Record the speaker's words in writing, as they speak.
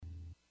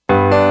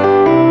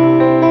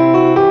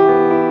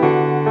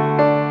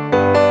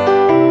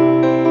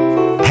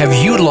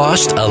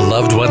lost a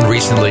loved one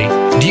recently?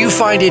 Do you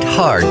find it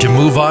hard to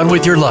move on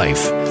with your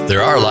life?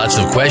 There are lots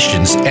of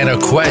questions and a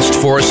quest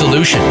for a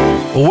solution.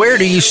 Where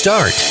do you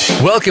start?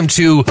 Welcome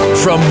to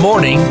From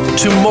Morning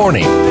to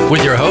Morning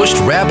with your host,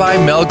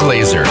 Rabbi Mel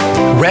Glazer.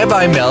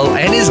 Rabbi Mel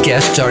and his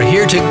guests are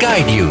here to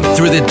guide you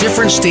through the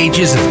different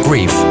stages of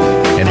grief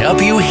and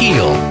help you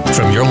heal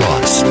from your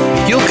loss.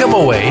 You'll come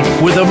away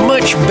with a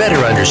much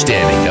better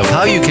understanding of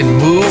how you can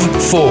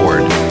move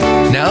forward.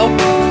 Now,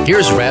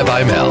 here's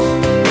Rabbi Mel.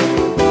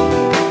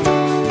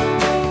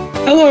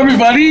 Hello,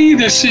 everybody.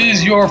 This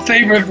is your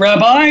favorite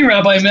rabbi,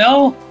 Rabbi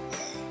Mel.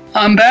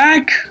 I'm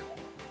back.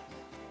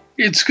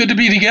 It's good to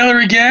be together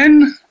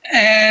again.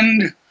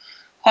 And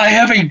I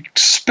have a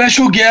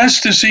special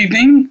guest this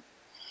evening.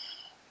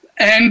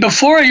 And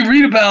before I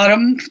read about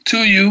him to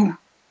you,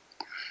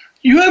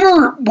 you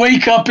ever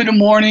wake up in the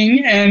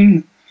morning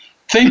and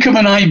think of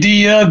an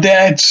idea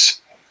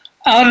that's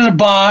out of the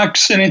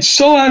box, and it's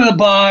so out of the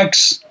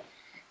box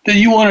that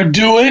you want to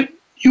do it,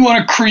 you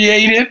want to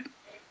create it,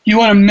 you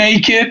want to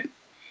make it,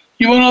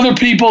 you want other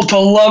people to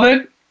love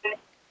it?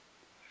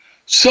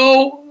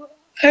 So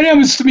it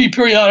happens to me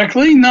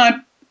periodically,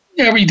 not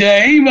every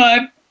day,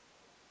 but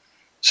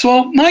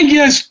so my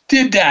guest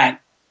did that.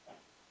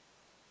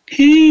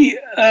 His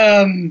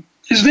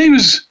name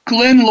is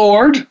Glen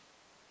Lord.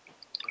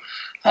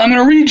 I'm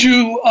going to read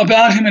you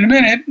about him in a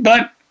minute,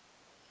 but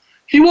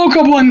he woke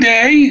up one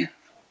day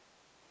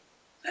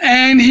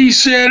and he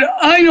said,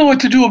 I know what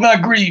to do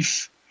about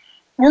grief.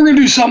 We're going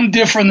to do something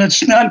different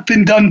that's not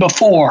been done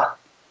before.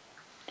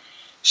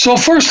 So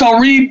first I'll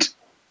read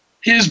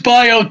his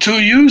bio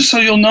to you so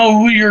you'll know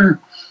who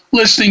you're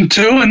listening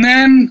to, and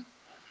then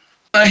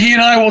he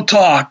and I will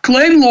talk.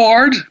 Glen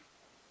Lord,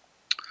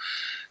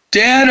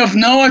 dad of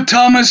Noah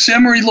Thomas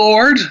Emery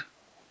Lord,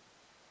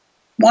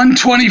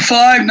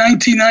 125,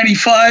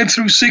 1995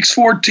 through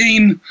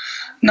 6/14,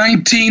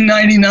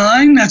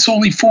 1999. That's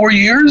only 4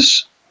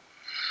 years.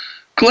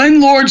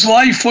 Glen Lord's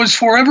life was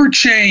forever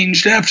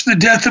changed after the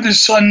death of his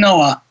son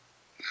Noah,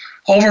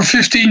 over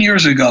 15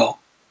 years ago.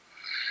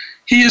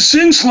 He has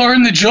since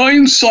learned that joy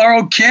and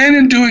sorrow can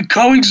and do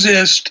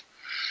coexist,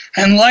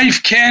 and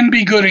life can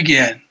be good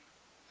again.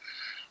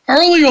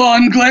 Early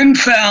on, Glen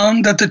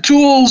found that the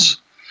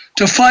tools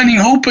to finding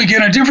hope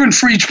again are different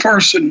for each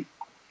person.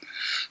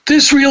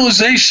 This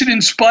realization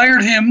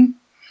inspired him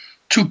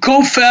to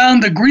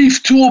co-found the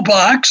Grief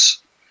Toolbox,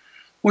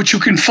 which you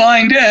can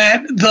find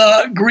at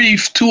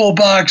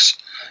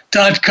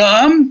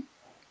thegrieftoolbox.com.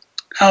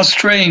 How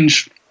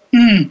strange.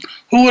 Who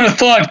would have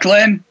thought,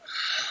 Glen?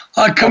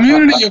 A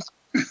community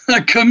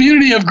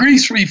of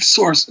grief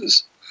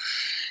resources.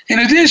 In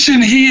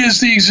addition, he is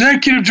the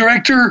executive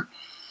director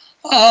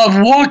of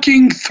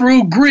Walking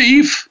Through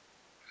Grief.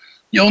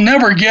 You'll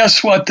never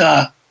guess what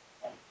the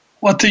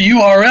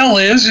URL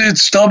is.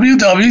 It's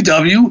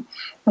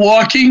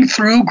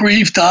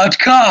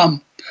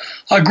www.walkingthroughgrief.com,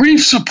 a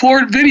grief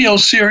support video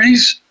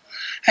series,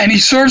 and he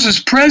serves as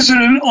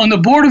president on the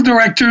board of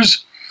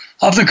directors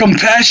of the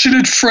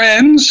Compassionate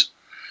Friends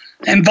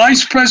and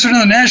vice president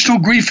of the National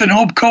Grief and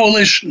Hope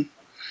Coalition.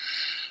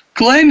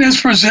 Glen has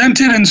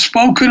presented and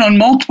spoken on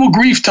multiple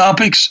grief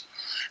topics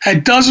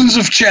at dozens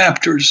of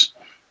chapters,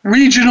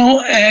 regional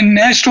and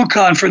national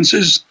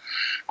conferences,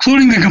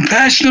 including the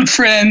Compassionate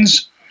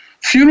Friends,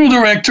 Funeral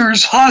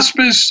Directors,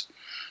 Hospice,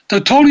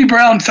 the Tony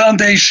Brown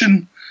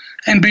Foundation,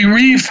 and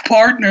Bereaved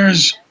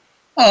Partners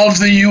of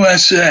the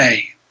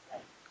USA.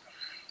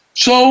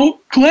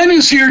 So Glen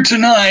is here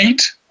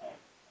tonight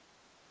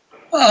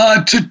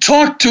to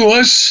talk to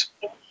us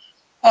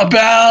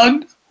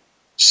about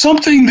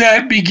something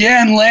that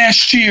began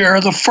last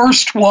year, the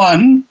first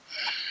one.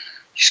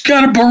 He's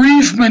got a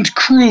bereavement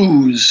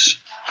cruise.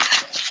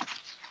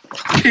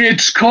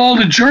 It's called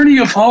A Journey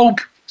of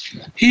Hope,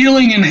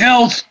 Healing and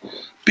Health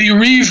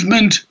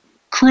Bereavement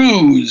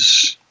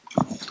Cruise.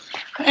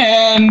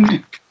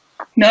 And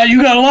now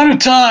you got a lot of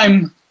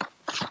time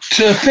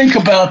to think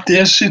about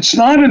this. It's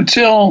not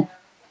until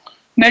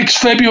next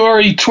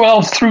February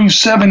 12th through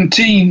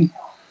 17,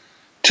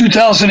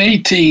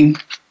 2018.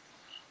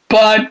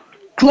 But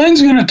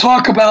Glen's going to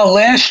talk about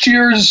last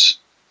year's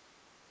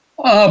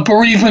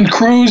bereavement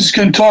cruise. He's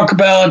going to talk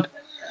about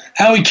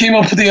how he came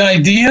up with the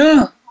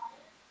idea.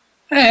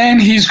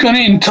 And he's going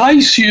to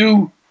entice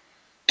you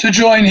to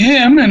join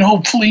him, and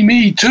hopefully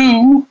me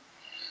too,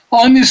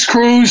 on this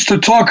cruise to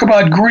talk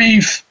about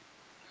grief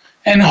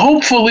and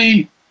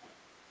hopefully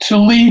to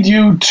lead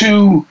you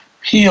to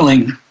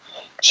healing.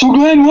 So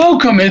Glen,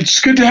 welcome. It's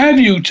good to have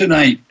you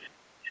tonight.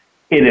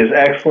 It is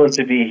excellent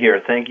to be here.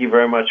 Thank you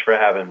very much for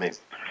having me.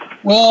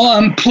 Well,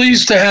 I'm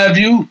pleased to have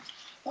you.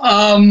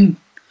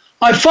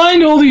 I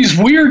find all these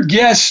weird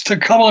guests to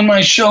come on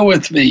my show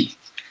with me.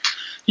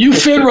 You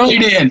fit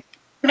right in.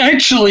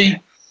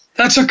 Actually,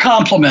 that's a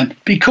compliment,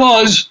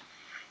 because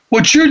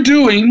what you're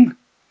doing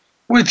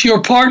with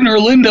your partner,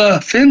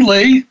 Linda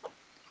Findlay,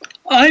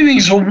 I think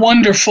is a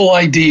wonderful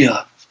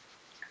idea.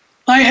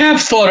 I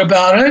have thought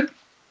about it,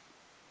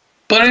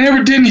 but I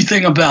never did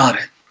anything about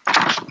it.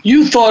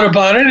 You thought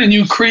about it and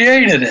you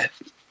created it.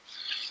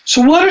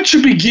 So why don't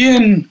you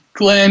begin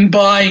Glenn,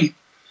 by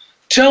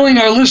telling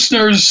our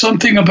listeners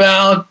something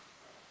about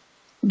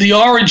the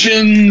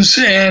origins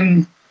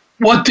and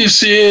what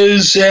this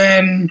is,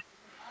 and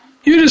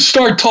you just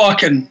start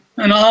talking,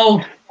 and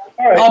All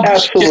right,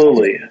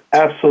 absolutely.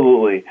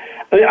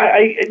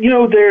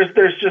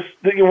 There's just,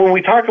 when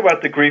we talk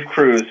about the Grief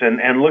Cruise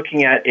and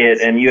looking at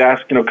it, and you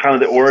ask, kind of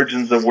the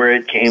origins of where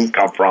it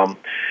come from,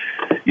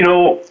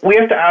 we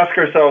have to ask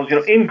ourselves,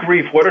 in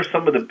grief, what are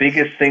some of the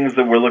biggest things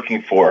that we're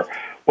looking for?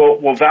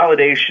 Well,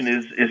 validation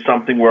is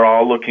something we're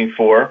all looking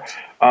for.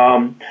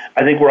 I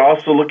think we're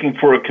also looking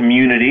for a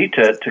community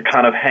to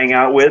kind of hang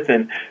out with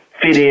and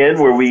fit in,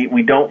 where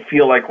we don't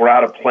feel like we're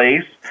out of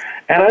place.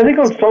 And I think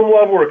on some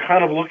level we're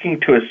kind of looking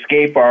to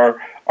escape our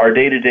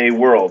day-to-day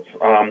worlds.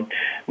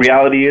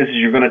 Reality is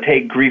you're going to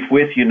take grief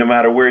with you no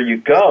matter where you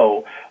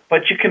go,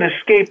 but you can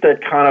escape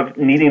that kind of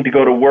needing to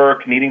go to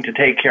work, needing to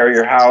take care of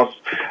your house,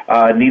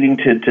 needing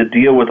to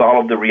deal with all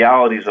of the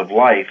realities of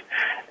life.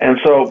 And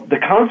so the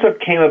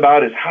concept came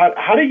about is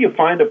how do you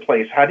find a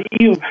place?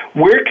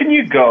 Where can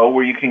you go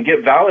where you can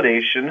get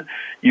validation,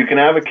 you can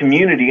have a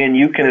community, and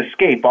you can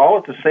escape all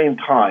at the same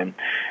time?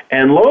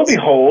 And lo and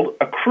behold,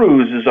 a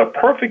cruise is a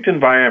perfect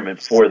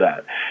environment for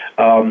that.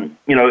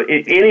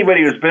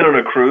 Anybody who's been on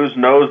a cruise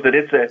knows that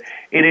it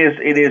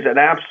is an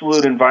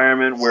absolute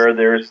environment where it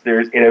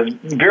has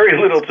very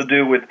little to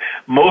do with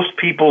most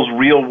people's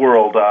real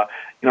world.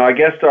 I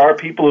guess there are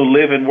people who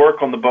live and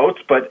work on the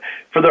boats, but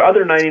for the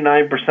other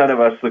 99% of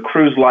us, the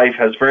cruise life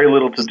has very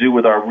little to do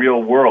with our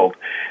real world.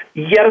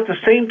 Yet at the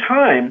same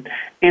time,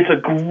 it's a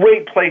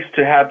great place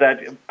to have that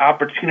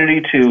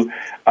opportunity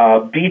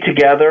to be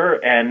together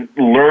and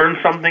learn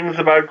some things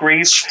about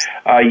grief.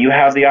 You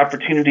have the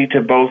opportunity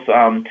to both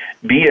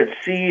be at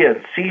sea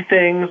and see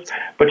things,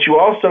 but you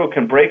also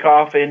can break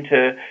off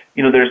into,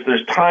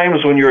 there's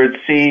times when you're at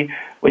sea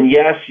when,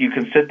 yes, you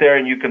can sit there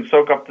and you can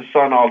soak up the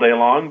sun all day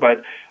long,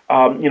 but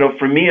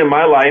for me in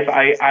my life,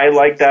 I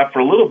like that for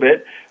a little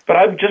bit, but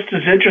I'm just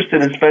as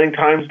interested in spending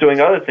time doing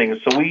other things.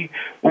 So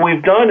what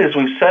we've done is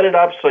we've set it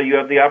up so you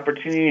have the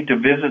opportunity to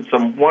visit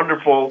some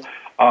wonderful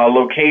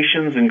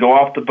locations and go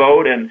off the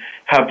boat and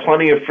have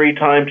plenty of free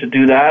time to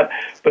do that.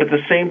 But at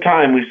the same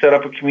time, we set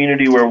up a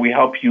community where we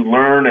help you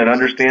learn and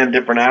understand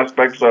different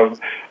aspects of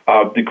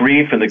the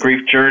grief and the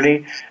grief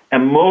journey.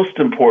 And most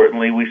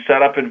importantly, we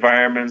set up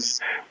environments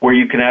where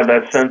you can have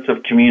that sense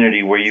of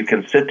community, where you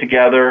can sit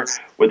together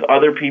with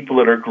other people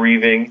that are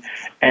grieving.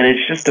 And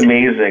it's just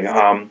amazing.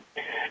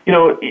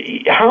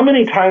 How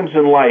many times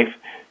in life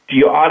do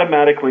you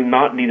automatically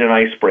not need an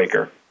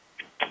icebreaker?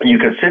 You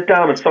can sit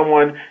down with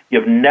someone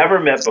you've never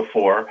met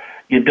before,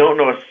 you don't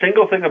know a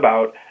single thing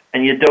about,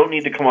 and you don't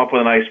need to come up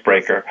with an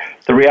icebreaker.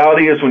 The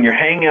reality is when you're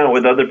hanging out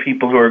with other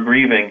people who are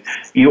grieving,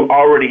 you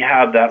already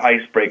have that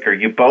icebreaker.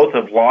 You both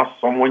have lost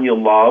someone you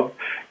love,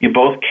 you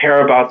both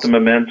care about them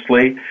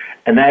immensely,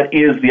 and that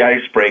is the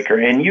icebreaker.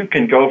 And you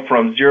can go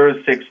from 0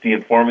 to 60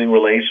 in forming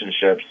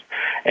relationships,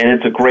 and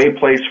it's a great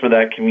place for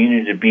that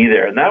community to be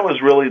there. And that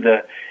was really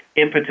the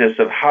impetus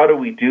of how do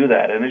we do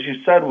that. And as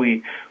you said,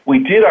 we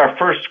did our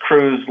first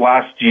cruise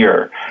last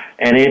year,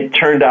 and it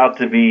turned out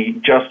to be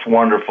just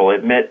wonderful.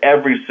 It met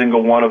every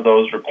single one of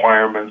those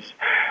requirements.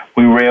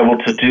 We were able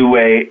to do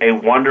a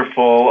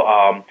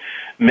wonderful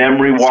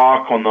memory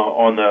walk on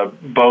the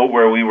boat,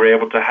 where we were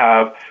able to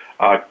have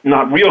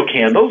not real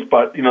candles,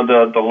 but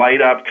the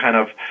light up kind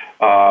of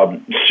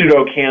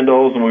pseudo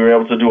candles, and we were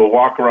able to do a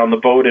walk around the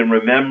boat in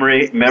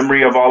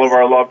memory of all of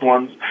our loved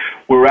ones.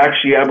 We were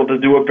actually able to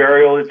do a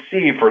burial at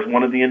sea for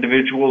one of the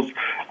individuals.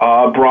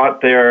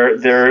 Brought their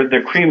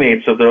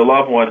cremates of their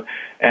loved one,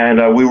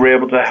 and we were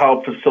able to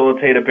help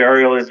facilitate a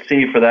burial at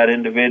sea for that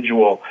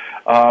individual.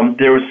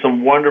 There was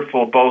some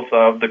wonderful, both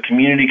the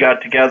community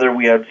got together.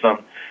 We had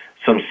some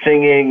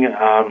singing,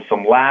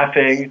 some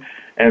laughing,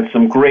 and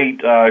some great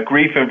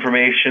grief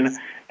information.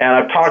 And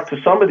I've talked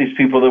to some of these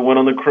people that went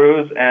on the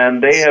cruise,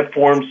 and they have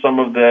formed some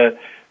of the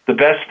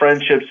best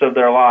friendships of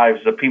their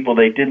lives, the people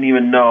they didn't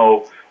even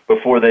know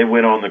before they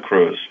went on the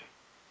cruise.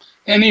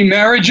 Any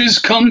marriages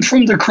come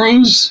from the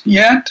cruise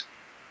yet?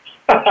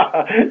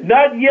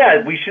 Not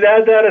yet. We should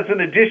add that as an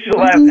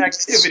additional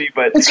activity,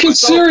 but let's get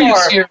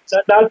serious here.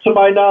 Not to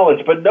my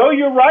knowledge. But no,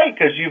 you're right,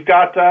 because you've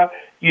got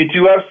you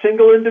do have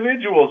single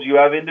individuals. You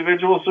have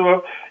individuals who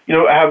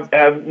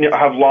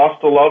have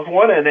lost a loved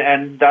one,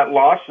 and that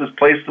loss has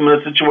placed them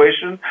in a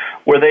situation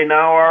where they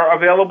now are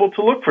available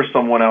to look for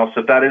someone else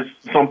if that is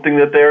something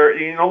that they're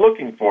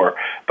looking for.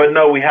 But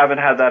no, we haven't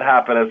had that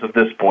happen as of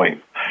this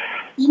point.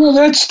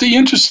 That's the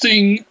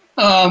interesting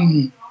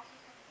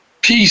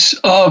piece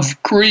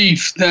of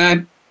grief,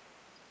 that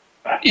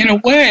in a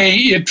way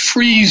it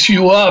frees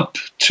you up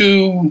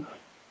to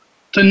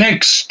the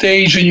next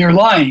stage in your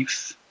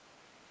life.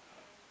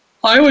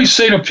 I always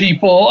say to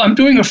people, I'm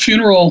doing a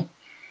funeral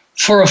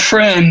for a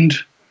friend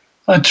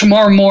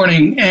tomorrow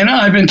morning, and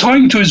I've been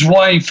talking to his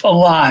wife a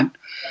lot.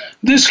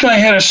 This guy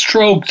had a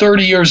stroke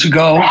 30 years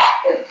ago,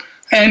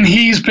 and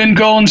he's been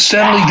going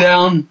steadily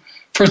down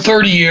for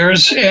 30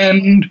 years,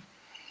 and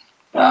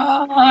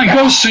I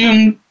go see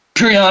him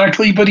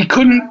periodically, but he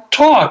couldn't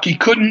talk. He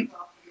couldn't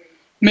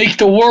make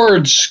the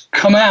words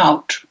come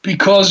out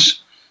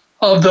because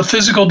of the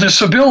physical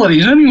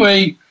disabilities.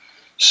 Anyway,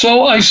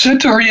 so I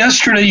said to her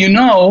yesterday,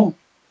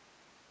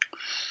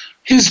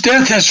 his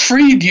death has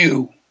freed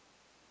you.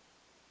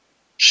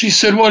 She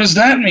said, what does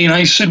that mean?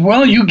 I said,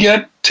 well, you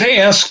get to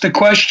ask the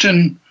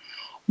question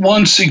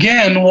once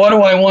again, what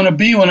do I want to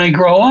be when I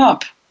grow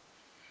up?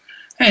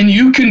 And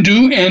you can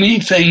do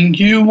anything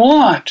you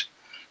want.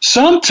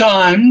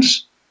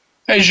 Sometimes,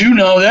 as you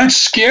know, that's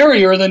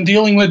scarier than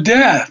dealing with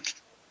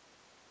death.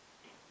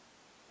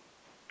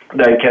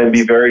 That can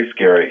be very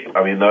scary.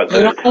 I mean, I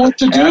don't know what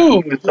to do.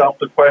 Asking yourself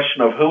the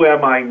question of who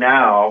am I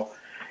now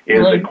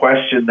is a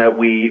question that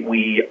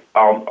we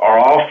are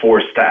all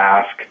forced to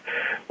ask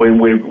when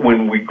we're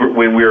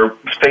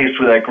faced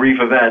with that grief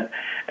event.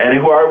 And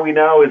who are we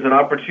now is an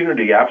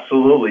opportunity.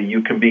 Absolutely,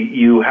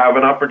 you have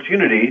an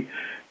opportunity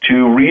to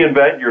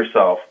reinvent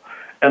yourself.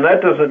 And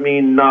that doesn't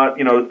mean not.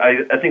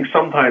 I think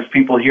sometimes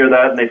people hear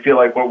that and they feel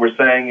like what we're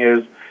saying is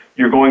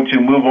you're going to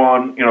move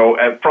on,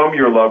 from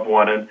your loved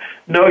one. And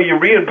no, you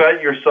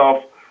reinvent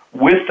yourself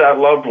with that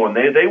loved one.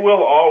 They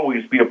will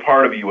always be a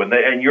part of you,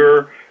 and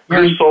your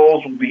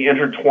souls will be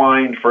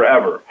intertwined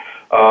forever.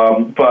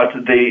 But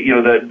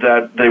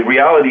the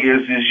reality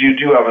is you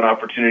do have an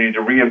opportunity to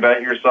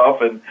reinvent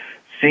yourself and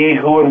see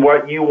who and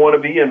what you want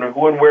to be and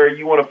who and where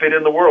you want to fit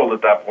in the world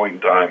at that point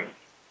in time.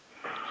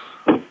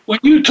 When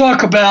you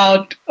talk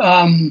about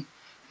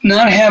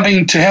not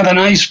having to have an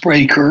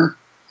icebreaker,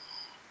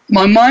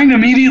 my mind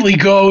immediately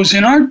goes,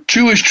 in our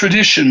Jewish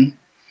tradition,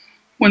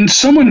 when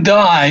someone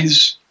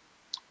dies,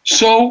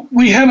 so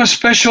we have a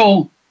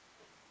special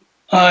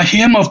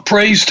hymn of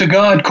praise to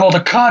God called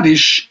a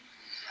Kaddish,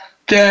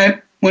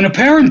 that when a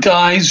parent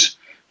dies,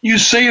 you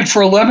say it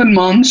for 11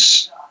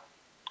 months.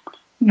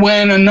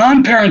 When a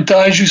non-parent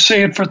dies, you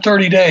say it for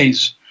 30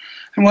 days.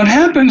 And what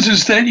happens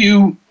is that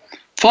you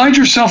find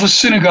yourself a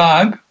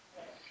synagogue,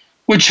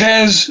 which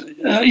has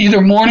either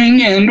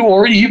morning and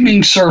or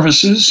evening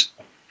services,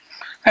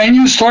 and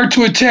you start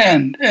to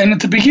attend. And at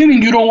the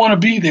beginning, you don't want to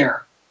be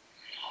there.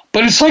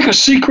 But it's like a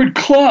secret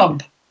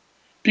club,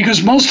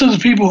 because most of the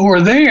people who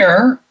are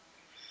there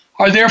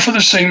for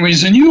the same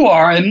reason you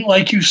are. And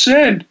like you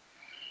said,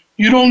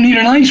 you don't need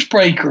an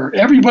icebreaker.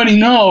 Everybody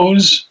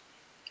knows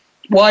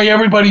why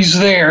everybody's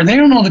there. They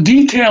don't know the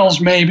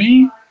details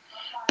maybe,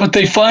 but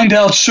they find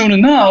out soon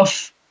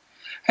enough,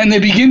 and they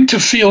begin to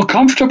feel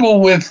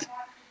comfortable with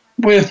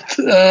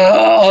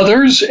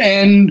others.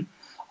 And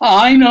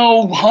I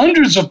know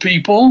hundreds of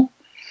people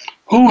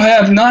who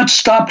have not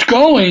stopped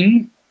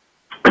going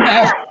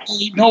after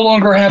they no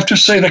longer have to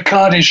say the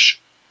Kaddish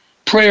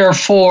prayer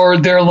for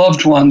their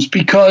loved ones,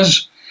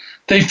 because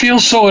they feel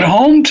so at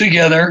home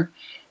together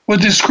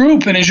with this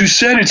group. And as you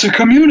said, it's a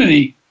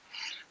community.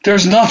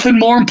 There's nothing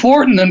more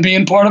important than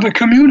being part of a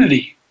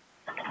community.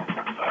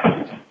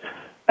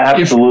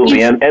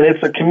 Absolutely, and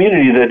it's a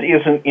community that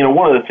isn't,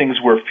 one of the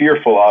things we're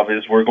fearful of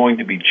is we're going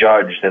to be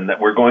judged, and that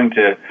we're going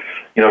to,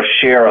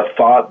 share a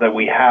thought that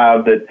we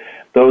have that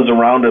those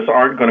around us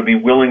aren't going to be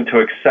willing to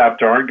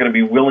accept or aren't going to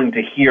be willing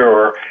to hear,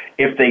 or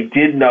if they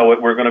did know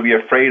it, we're going to be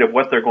afraid of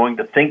what they're going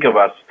to think of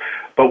us.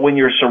 But when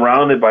you're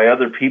surrounded by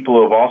other people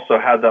who have also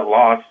had that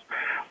loss,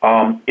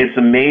 it's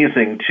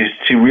amazing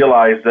to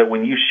realize that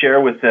when you share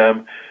with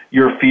them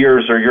your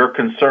fears or your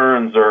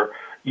concerns or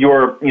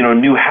your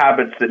new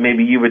habits that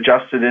maybe you've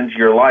adjusted into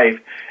your life,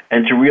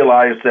 and to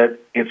realize that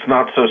it's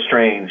not so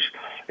strange,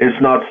 it's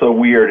not so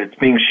weird, it's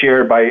being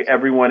shared by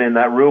everyone in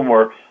that room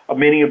or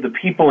many of the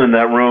people in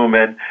that room,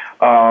 and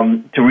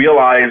to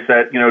realize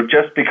that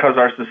just because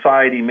our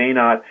society may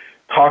not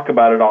talk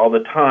about it all the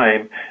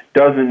time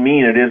doesn't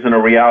mean it isn't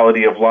a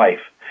reality of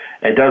life.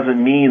 It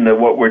doesn't mean that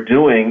what we're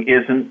doing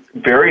isn't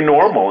very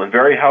normal and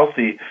very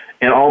healthy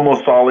in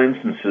almost all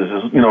instances.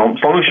 As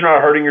long as you're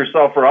not hurting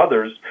yourself or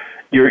others,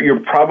 you're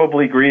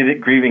probably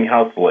grieving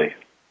healthily.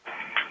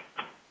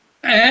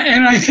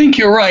 And I think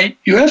you're right.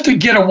 You have to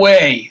get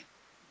away.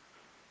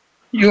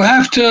 You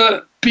have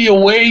to be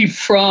away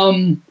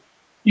from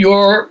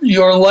your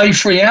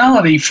life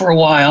reality for a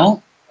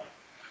while,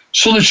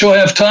 so that you'll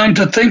have time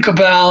to think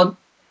about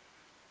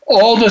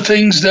all the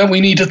things that we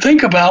need to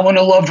think about when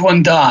a loved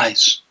one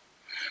dies.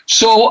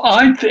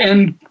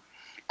 And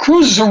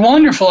cruises are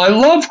wonderful. I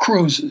love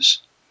cruises.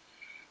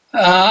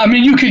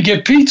 You could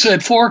get pizza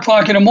at 4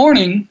 o'clock in the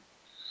morning.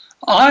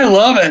 I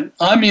love it.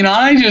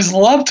 I just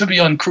love to be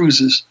on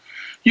cruises.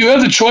 You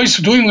have the choice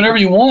of doing whatever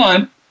you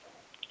want.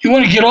 You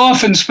want to get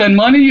off and spend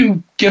money,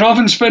 you get off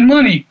and spend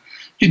money.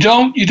 You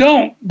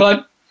don't.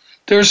 But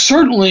there's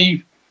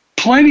certainly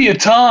plenty of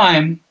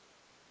time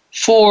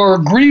for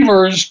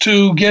grievers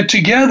to get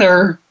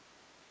together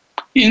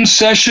in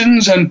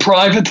sessions and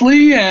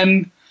privately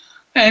and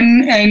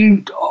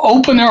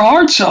open their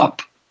hearts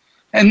up.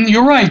 And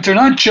you're right, they're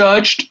not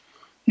judged.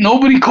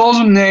 Nobody calls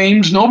them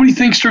names. Nobody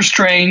thinks they're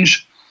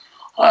strange.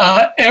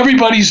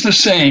 Everybody's the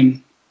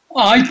same.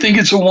 I think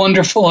it's a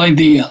wonderful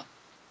idea.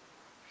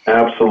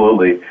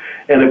 Absolutely.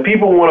 And if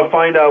people want to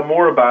find out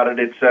more about it,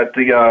 it's at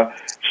the,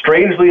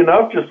 strangely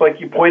enough, just like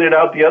you pointed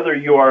out the other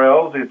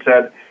URLs, it's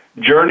at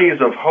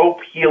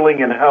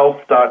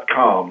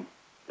journeysofhopehealingandhealth.com.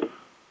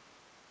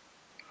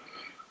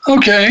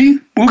 Okay,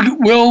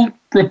 we'll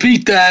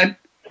repeat that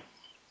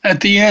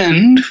at the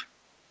end,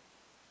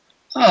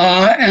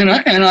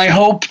 and I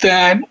hope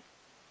that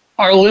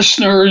our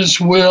listeners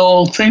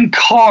will think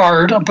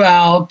hard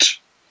about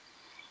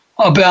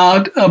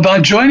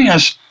joining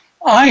us.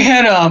 I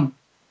had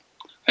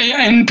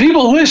and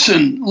people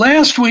listen.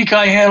 Last week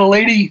I had a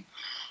lady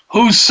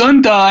whose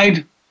son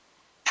died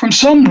from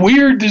some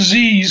weird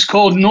disease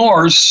called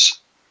Norse.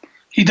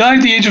 He died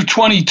at the age of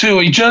 22.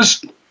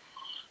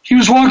 He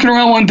was walking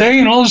around one day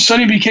and all of a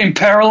sudden he became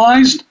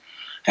paralyzed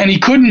and he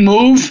couldn't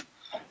move.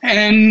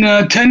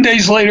 And 10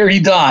 days later he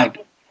died.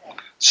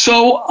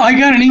 So I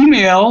got an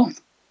email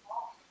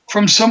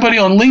from somebody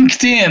on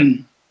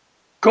LinkedIn.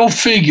 Go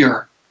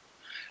figure.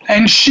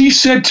 And she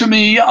said to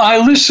me, I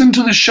listened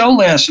to the show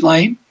last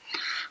night.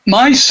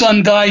 My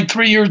son died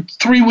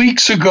 3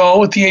 weeks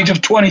ago at the age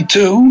of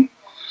 22.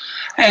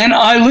 And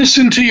I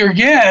listened to your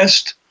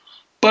guest,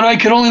 but I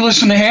could only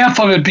listen to half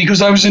of it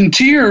because I was in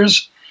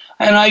tears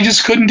and I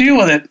just couldn't deal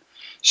with it.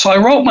 So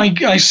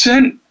I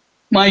sent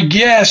my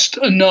guest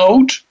a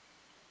note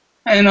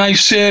and I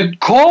said,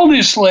 call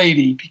this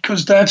lady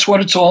because that's what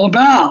it's all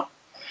about.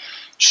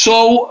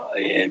 So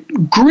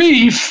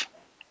grief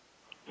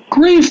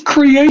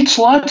creates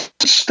lots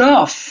of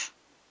stuff.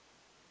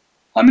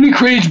 I mean, it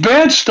creates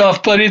bad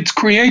stuff, but it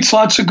creates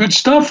lots of good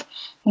stuff,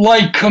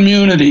 like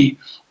community,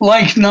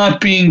 like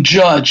not being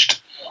judged,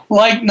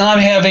 like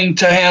not having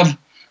to have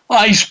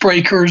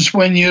icebreakers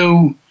when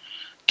you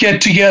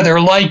get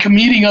together, like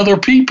meeting other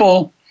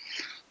people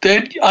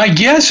that I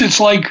guess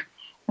it's like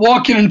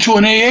walking into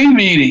an AA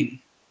meeting.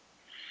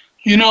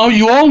 You know,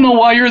 you all know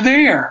why you're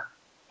there.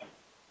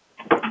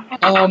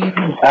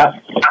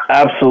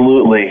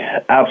 Absolutely.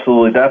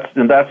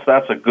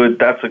 That's a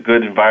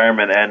good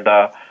environment,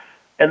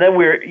 and then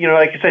we're,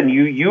 like you said,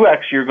 you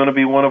actually are going to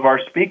be one of our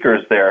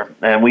speakers there,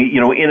 and we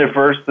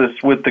intersperse this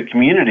with the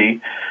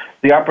community,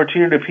 the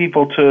opportunity of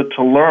people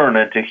to learn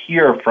and to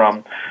hear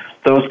from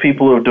those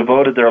people who have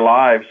devoted their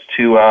lives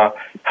to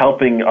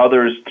helping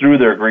others through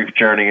their grief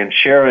journey and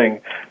sharing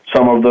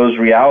some of those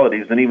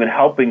realities, and even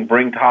helping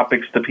bring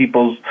topics to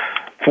people's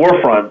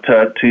forefront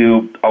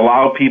to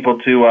allow people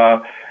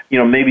to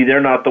maybe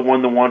they're not the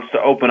one that wants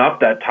to open up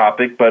that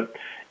topic, but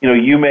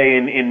you may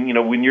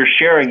when you're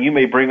sharing, you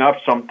may bring up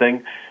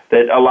something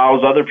that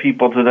allows other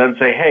people to then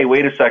say, hey,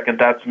 wait a second,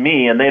 that's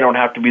me, and they don't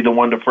have to be the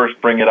one to first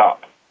bring it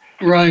up.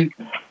 Right.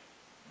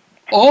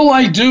 All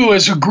I do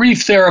as a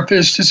grief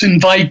therapist is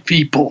invite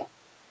people.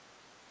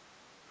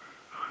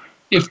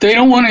 If they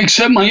don't want to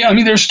accept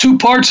there's two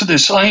parts of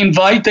this. I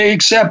invite, they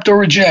accept or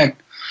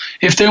reject.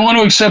 If they want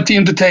to accept the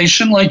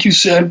invitation, like you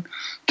said,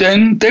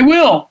 then they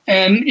will.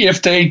 And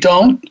if they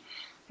don't,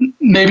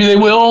 maybe they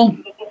will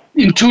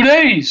in 2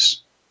 days.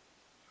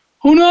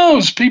 Who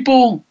knows?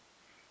 People,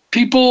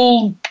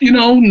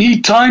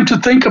 need time to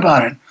think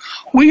about it.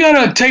 We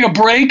got to take a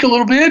break a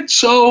little bit,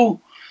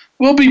 so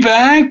we'll be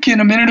back in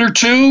a minute or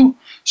two.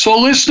 So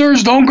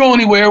listeners, don't go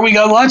anywhere. We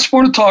got lots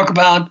more to talk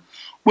about.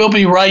 We'll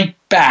be right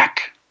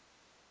back.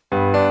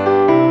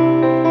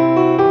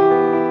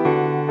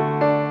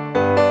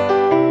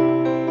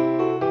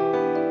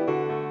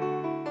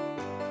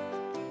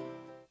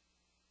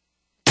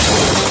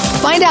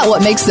 Find out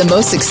what makes the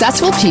most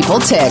successful people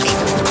tick.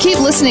 Keep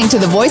listening to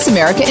the Voice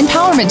America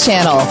Empowerment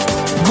Channel.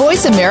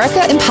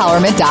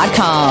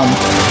 VoiceAmericaEmpowerment.com.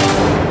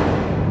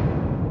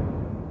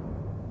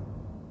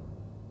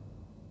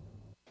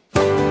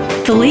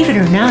 Believe it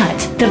or not,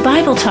 the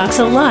Bible talks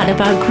a lot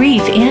about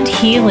grief and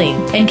healing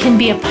and can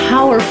be a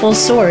powerful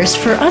source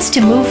for us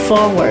to move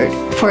forward.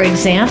 For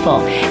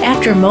example,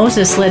 after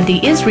Moses led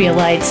the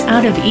Israelites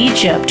out of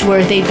Egypt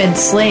where they'd been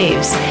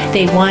slaves,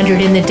 they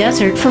wandered in the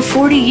desert for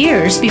 40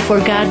 years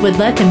before God would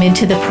let them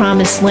into the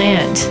Promised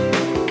Land.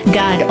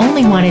 God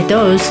only wanted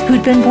those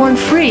who'd been born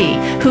free,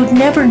 who'd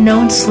never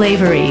known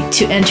slavery,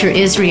 to enter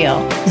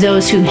Israel.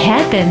 Those who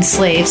had been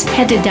slaves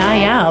had to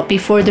die out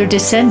before their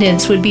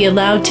descendants would be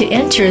allowed to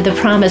enter the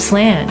Promised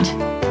Land.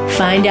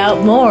 Find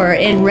out more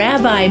in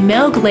Rabbi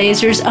Mel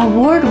Glazer's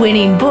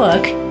award-winning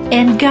book,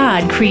 And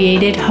God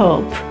Created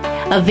Hope.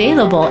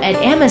 Available at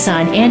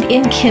Amazon and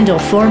in Kindle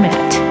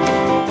format.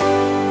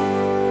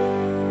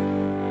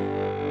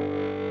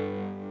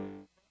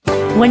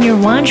 When you're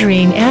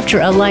wandering after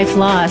a life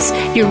loss,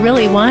 you're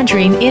really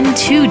wandering in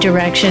two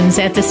directions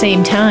at the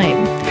same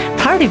time.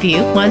 Part of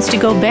you wants to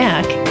go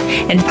back,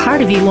 and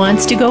part of you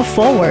wants to go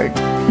forward.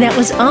 That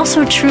was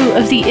also true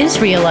of the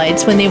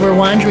Israelites when they were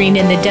wandering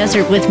in the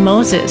desert with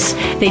Moses.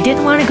 They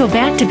didn't want to go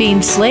back to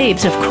being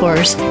slaves, of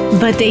course,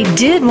 but they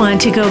did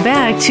want to go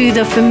back to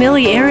the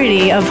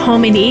familiarity of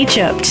home in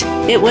Egypt.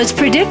 It was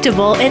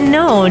predictable and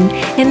known,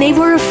 and they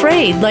were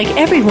afraid, like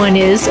everyone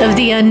is, of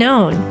the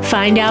unknown.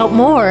 Find out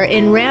more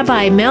in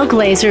Rabbi Mel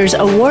Glazer's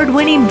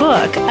award-winning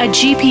book, A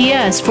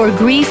GPS for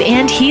Grief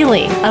and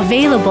Healing,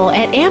 available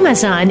at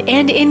Amazon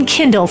and in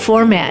Kindle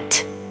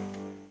format.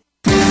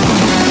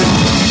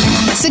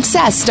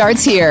 Success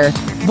starts here.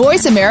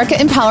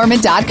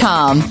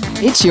 VoiceAmericaEmpowerment.com.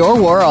 It's your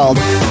world.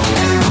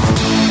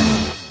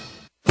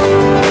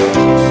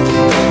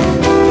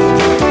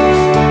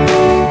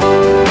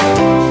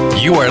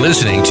 You are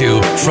listening to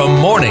From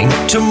Morning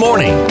to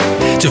Morning.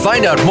 To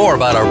find out more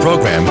about our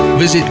program,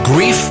 visit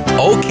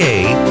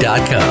griefok.com.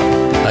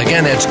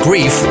 Again, that's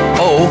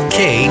griefok.com.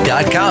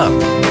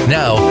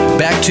 Now,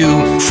 back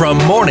to From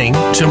Morning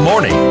to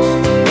Morning.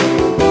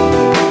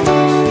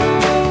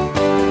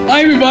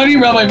 Hi, everybody.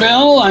 Rabbi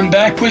Bell. I'm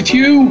back with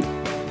you.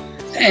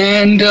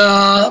 And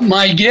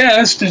my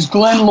guest is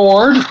Glen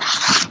Lord,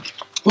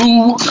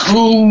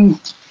 who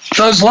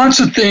does lots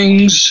of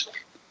things.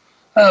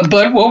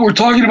 But what we're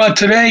talking about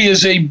today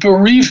is a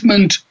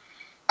bereavement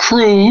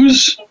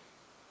cruise,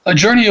 a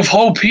journey of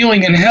hope,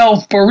 healing, and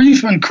health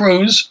bereavement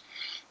cruise,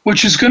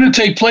 which is going to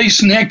take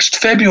place next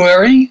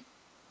February,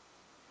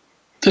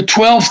 the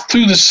 12th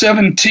through the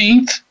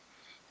 17th.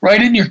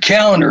 Write it in your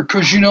calendar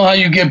because you know how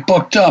you get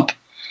booked up.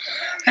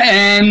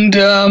 And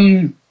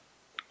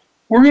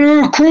we're going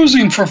to go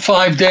cruising for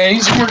 5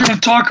 days. And we're going to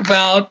talk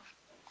about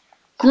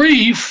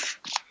grief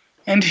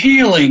and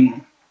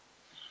healing.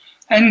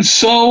 And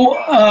so,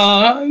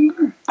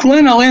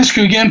 Glen, I'll ask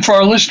you again for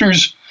our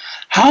listeners,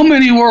 how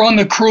many were on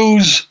the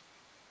cruise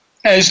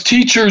as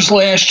teachers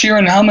last year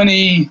and how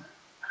many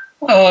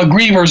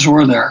grievers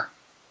were there?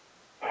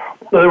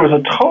 So there was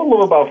a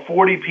total of about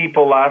 40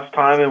 people last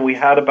time, and we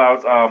had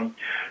about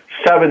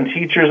 7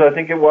 teachers, I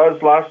think it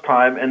was, last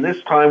time. And this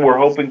time we're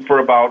hoping for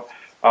about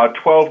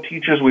 12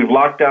 teachers. We've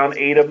locked down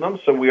 8 of them,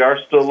 so we are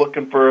still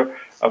looking for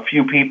a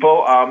few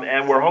people.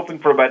 And we're hoping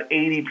for about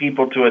 80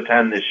 people to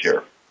attend this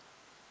year.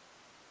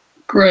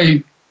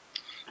 Great.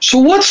 So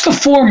what's the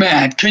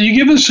format? Can you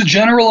give us a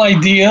general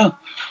idea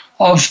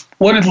of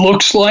what it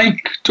looks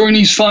like during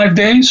these 5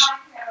 days?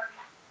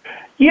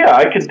 Yeah,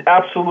 I could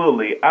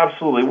absolutely.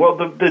 Well,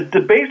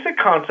 the basic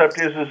concept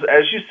is,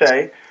 as you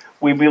say,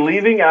 we'll be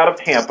leaving out of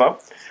Tampa,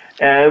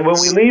 and when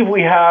we leave,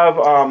 we have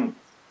an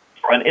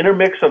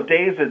intermix of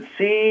days at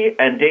sea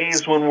and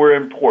days when we're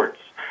in ports.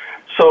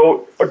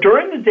 So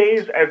during the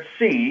days at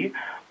sea,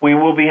 we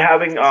will be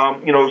having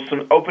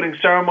some opening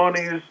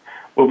ceremonies.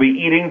 We'll be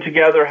eating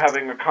together,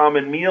 having a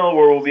common meal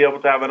where we'll be able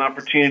to have an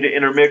opportunity to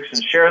intermix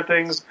and share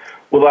things.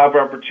 We'll have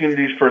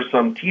opportunities for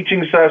some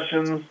teaching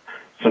sessions,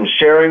 some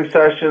sharing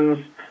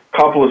sessions, a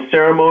couple of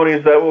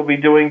ceremonies that we'll be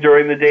doing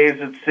during the days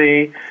at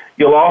sea.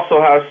 You'll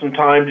also have some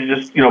time to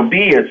just,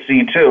 be at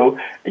sea too.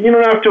 And you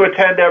don't have to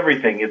attend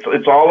everything.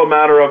 It's all a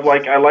matter of,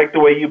 I like the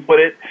way you put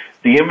it.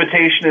 The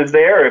invitation is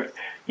there. If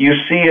you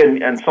see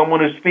and someone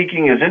who's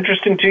speaking is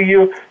interesting to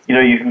you,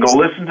 you can go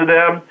listen to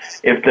them.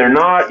 If they're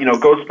not,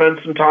 go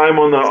spend some time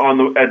on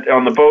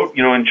the boat,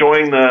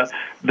 enjoying the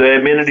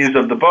amenities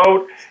of the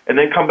boat, and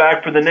then come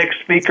back for the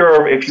next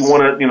speaker if you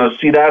want to,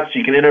 see that, so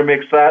you can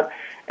intermix that.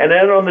 And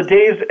then on the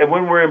days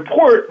when we're in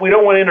port, we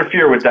don't want to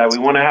interfere with that. We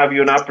want to have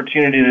you an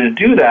opportunity to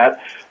do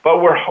that. But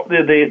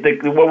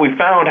what we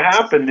found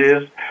happened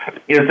is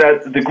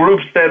that the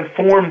groups then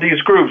formed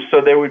these groups.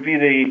 So there would be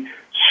the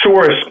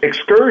shore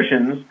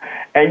excursions,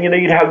 and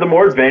you'd have the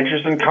more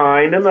adventuresome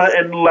kind and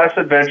less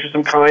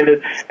adventuresome kind,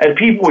 and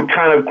people would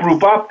kind of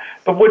group up.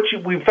 But what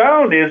we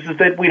found is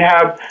that we'd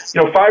have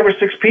 5 or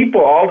 6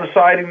 people all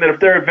deciding that if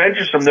they're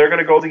adventuresome, they're going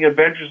to go the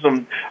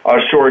adventuresome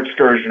shore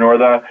excursion, or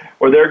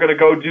they're going to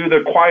go do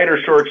the quieter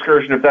shore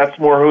excursion if that's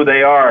more who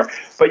they are.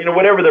 But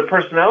whatever their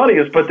personality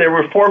is, but they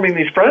were forming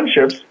these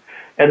friendships.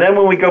 And then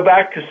when we go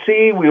back to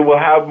sea, we will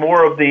have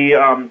more of the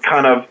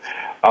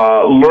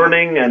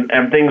learning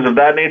and things of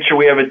that nature.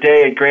 We have a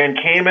day at Grand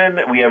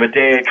Cayman. We have a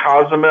day at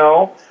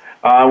Cozumel.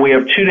 We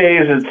have 2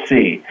 days at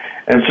sea.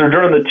 And so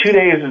during the 2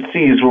 days at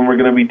sea is when we're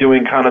going to be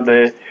doing kind of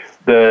the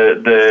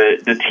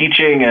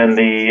teaching and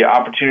the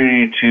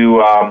opportunity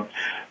to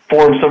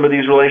form some of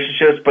these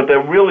relationships, but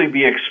they'll really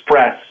be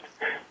expressed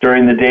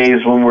during the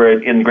days when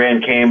we're in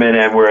Grand Cayman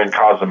and we're in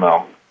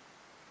Cozumel.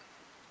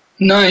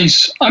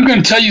 Nice. I'm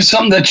going to tell you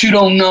something that you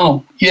don't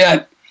know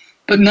yet,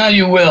 but now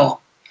you will.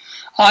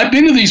 I've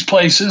been to these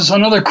places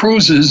on other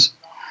cruises,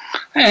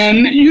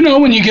 and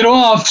when you get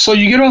off, so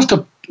you get off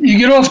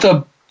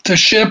the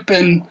ship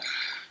and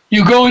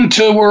you go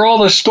into where all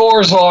the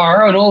stores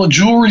are, and all the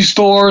jewelry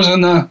stores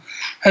and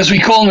as we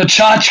call them, the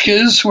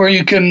tchotchkes, where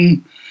you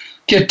can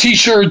get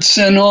T-shirts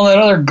and all that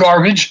other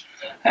garbage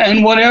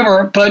and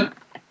whatever. But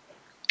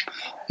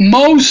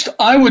most,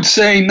 I would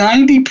say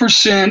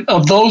 90%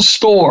 of those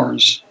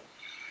stores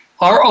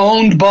are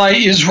owned by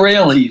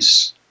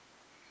Israelis,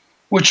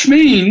 which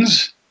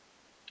means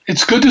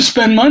it's good to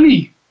spend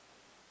money.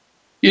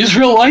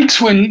 Israel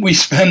likes when we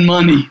spend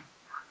money.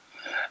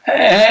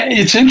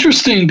 It's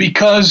interesting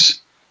because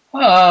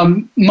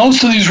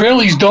most of the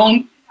Israelis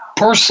don't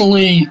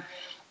personally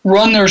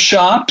run their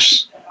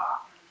shops,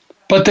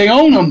 but they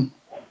own them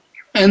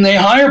and they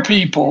hire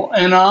people.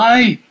 And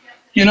I,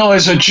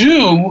 as a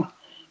Jew,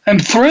 am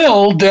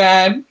thrilled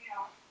that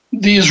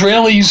the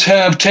Israelis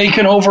have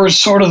taken over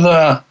sort of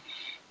the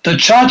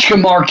tchotchke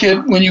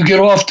market when you get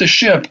off the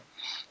ship.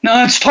 Now,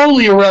 that's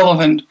totally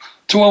irrelevant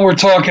to what we're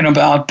talking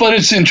about, but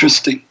it's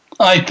interesting,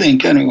 I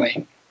think,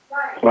 anyway.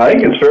 Well, I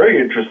think it's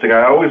very interesting.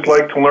 I always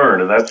like to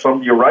learn, and that's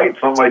something, you're right,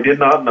 something I did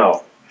not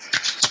know.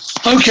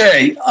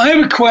 Okay, I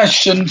have a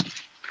question.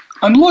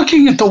 I'm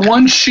looking at the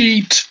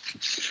one-sheet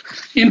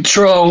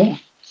intro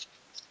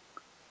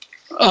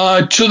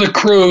to the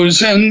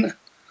cruise. And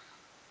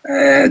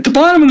at the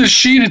bottom of the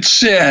sheet it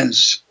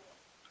says,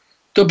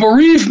 the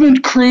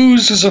bereavement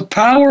cruise is a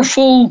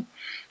powerful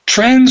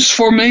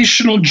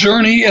transformational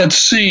journey at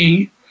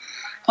sea,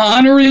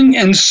 honoring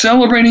and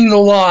celebrating the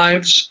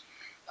lives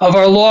of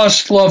our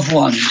lost loved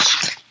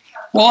ones.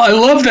 Well, I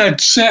love that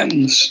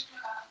sentence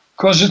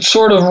because it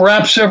sort of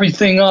wraps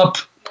everything up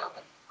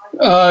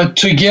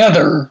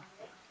together.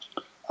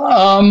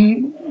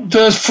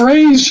 The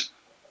phrase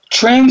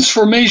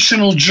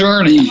transformational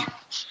journey,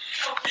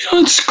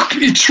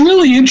 it's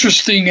really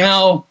interesting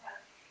how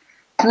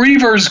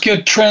grievers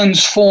get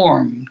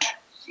transformed.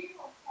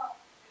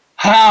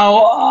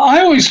 How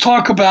I always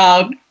talk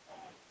about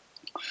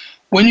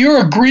when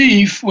you're in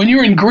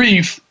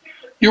grief,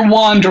 you're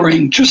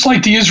wandering, just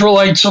like the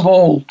Israelites of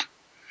old.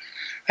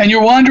 And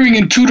you're wandering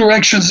in two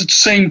directions at the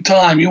same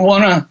time. You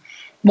want to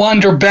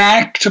wander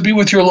back to be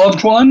with your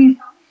loved one,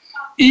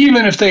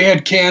 even if they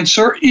had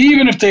cancer,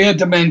 even if they had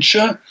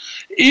dementia,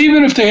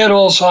 even if they had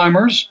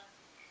Alzheimer's.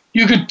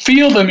 You could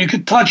feel them, you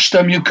could touch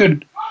them, you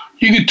could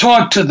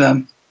talk to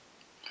them.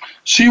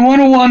 So you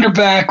want to wander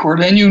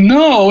backward, and you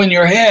know in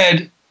your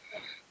head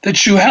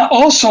that you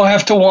also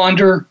have to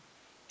wander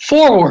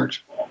forward,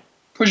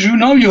 because you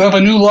know you have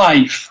a new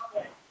life.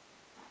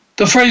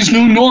 The phrase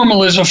new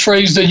normal is a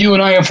phrase that you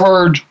and I have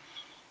heard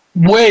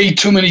way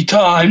too many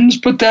times,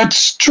 but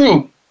that's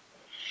true.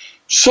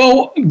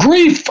 So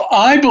grief,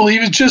 I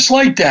believe, is just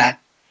like that.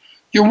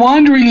 You're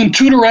wandering in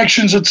two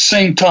directions at the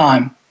same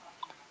time.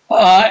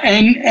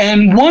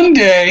 And one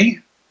day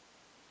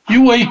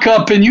you wake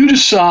up and you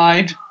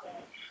decide,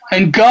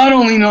 and God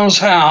only knows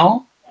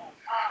how,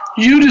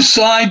 you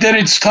decide that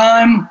it's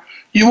time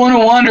you want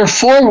to wander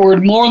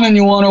forward more than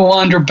you want to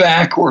wander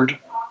backward.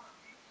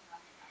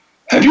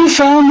 Have you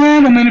found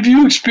that? I mean, have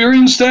you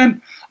experienced that?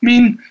 I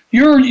mean,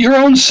 your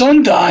own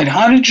son died.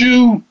 How did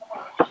you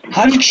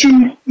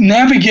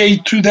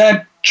navigate through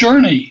that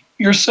journey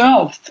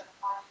yourself?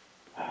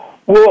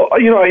 Well,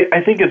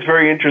 I think it's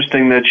very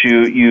interesting that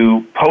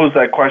you pose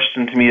that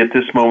question to me at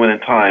this moment in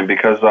time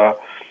because,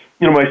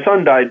 my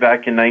son died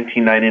back in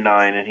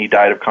 1999, and he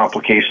died of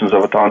complications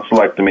of a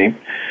tonsillectomy.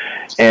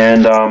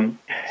 And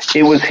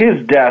it was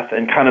his death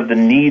and kind of the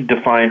need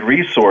to find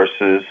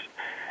resources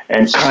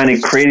and kind of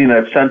creating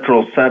that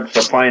central sense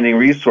of finding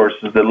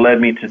resources that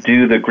led me to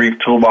do the Grief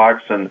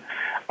Toolbox and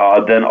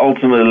then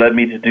ultimately led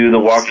me to do the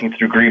Walking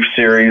Through Grief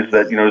series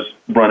that, is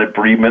run at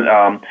Bereavement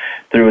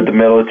through the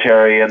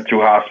military and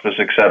through hospice,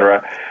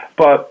 etc.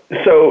 But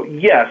so,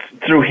 yes,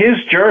 through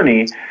his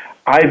journey,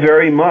 I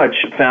very much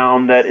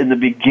found that in the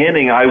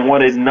beginning I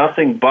wanted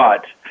nothing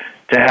but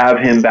to have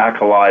him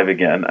back alive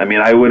again. I mean,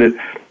 I would have,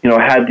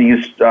 had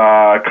these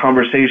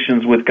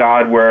conversations with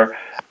God where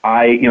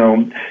I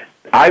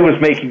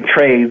was making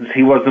trades.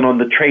 He wasn't on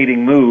the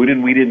trading mood,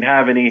 and we didn't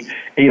have any,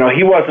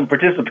 he wasn't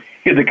participating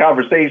in the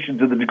conversation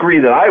to the degree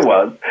that I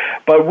was.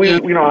 But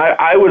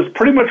I was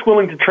pretty much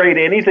willing to trade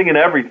anything and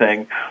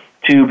everything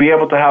to be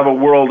able to have a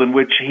world in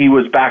which he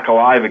was back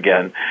alive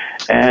again.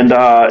 And,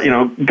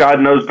 God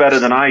knows better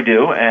than I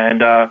do,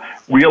 and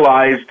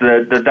realized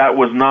that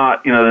was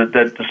not,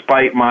 that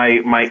despite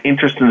my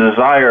interest and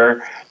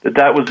desire,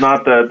 that was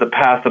not the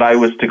path that I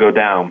was to go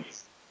down.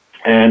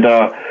 And,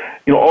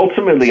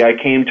 ultimately I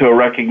came to a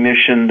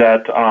recognition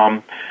that,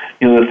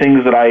 the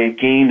things that I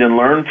gained and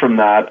learned from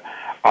that,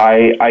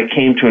 I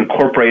came to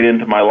incorporate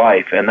into my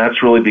life, and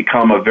that's really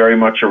become very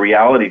much a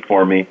reality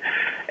for me.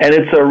 And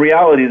it's a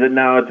reality that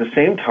now at the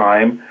same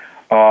time,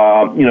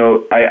 I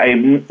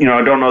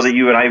don't know that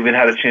you and I even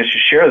had a chance to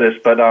share this,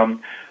 but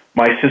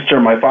my sister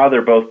and my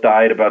father both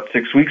died about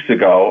 6 weeks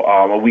ago,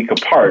 a week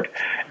apart.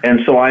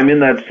 And so I'm in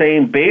that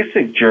same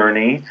basic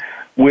journey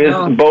with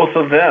both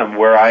of them,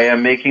 where I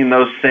am making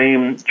those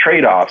same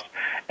trade-offs.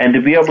 And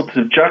to be able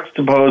to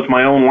juxtapose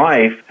my own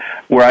life,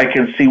 where I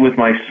can see with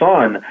my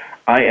son,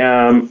 I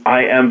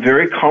am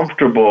very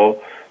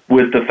comfortable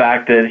with the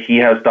fact that he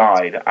has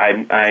died.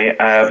 I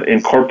have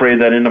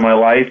incorporated that into my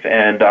life,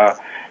 and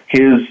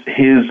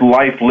his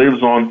life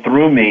lives on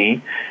through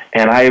me,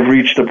 and I have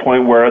reached a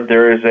point where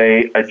there is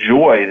a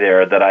joy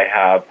there that I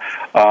have.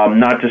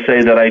 Not to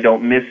say that I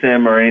don't miss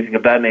him or anything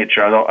of that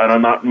nature.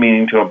 I'm not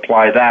meaning to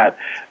imply that,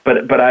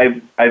 but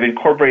I've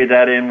incorporated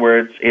that in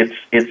where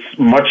it's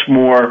much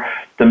more.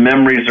 The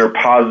memories are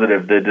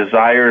positive. The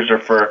desires are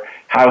for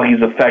how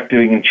he's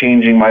affecting and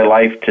changing my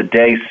life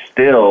today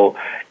still,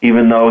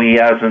 even though he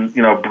hasn't,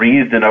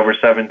 breathed in over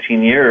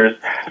 17 years.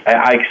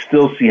 I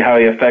still see how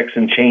he affects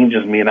and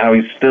changes me, and how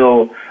he's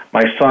still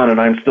my son and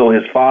I'm still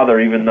his father,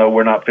 even though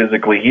we're not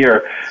physically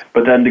here.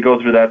 But then to go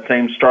through that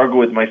same struggle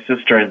with my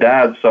sister and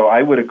dad. So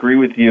I would agree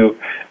with you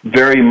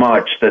very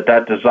much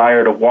that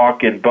desire to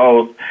walk in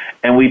both.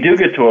 And we do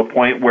get to a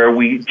point where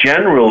we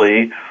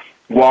generally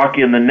walk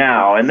in the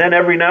now. And then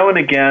every now and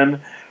again,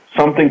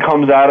 something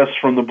comes at us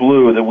from the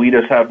blue that we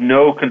just have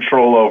no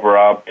control over.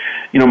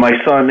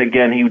 My son,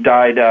 again, he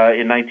died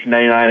in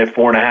 1999 at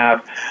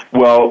 4.5.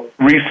 Well,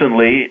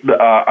 recently,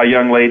 a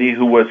young lady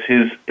who was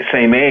his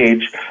same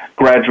age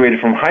graduated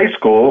from high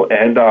school,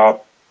 and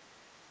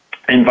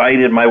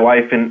invited my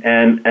wife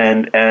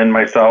and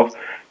myself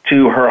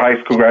to her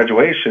high school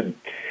graduation.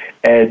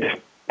 And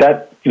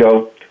that,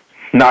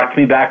 knocked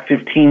me back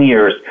 15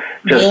 years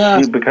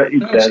just because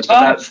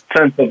that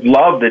sense of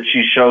love that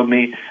she showed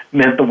me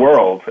meant the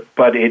world.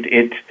 But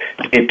it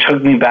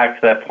took me back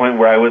to that point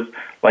where I was,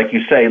 like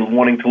you say,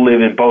 wanting to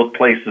live in both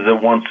places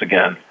at once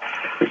again.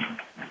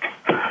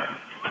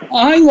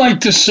 I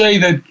like to say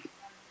that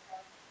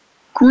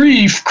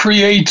grief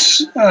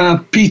creates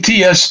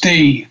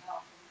PTSD.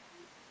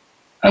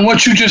 And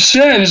what you just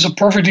said is a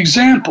perfect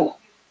example.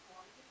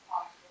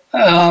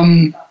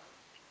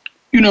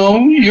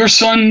 Your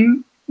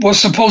son was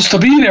supposed to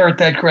be there at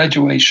that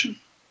graduation.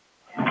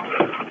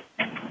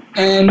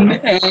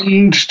 And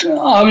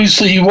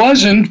obviously he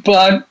wasn't,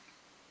 but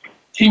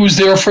he was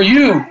there for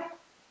you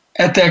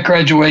at that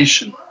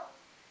graduation.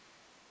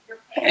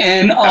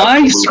 And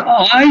I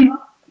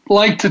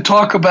like to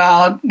talk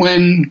about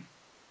when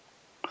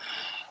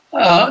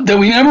that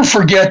we never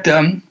forget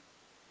them.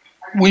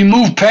 We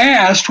move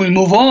past, we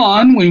move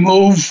on, we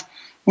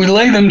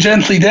lay them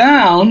gently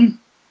down,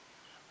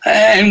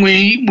 and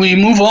we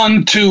move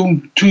on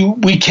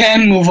we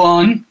can move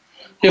on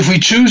if we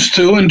choose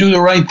to and do the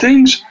right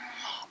things,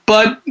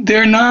 but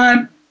they're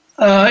not,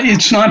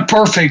 it's not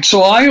perfect.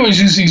 So I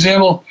always use the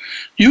example,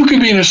 you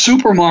could be in a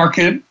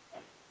supermarket,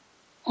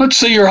 let's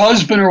say your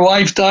husband or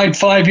wife died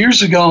 5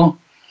 years ago,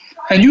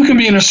 and you can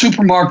be in a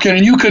supermarket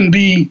and you can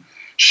be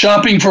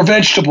shopping for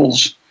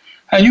vegetables,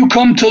 and you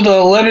come to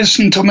the lettuce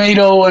and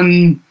tomato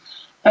and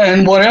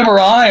whatever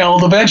aisle,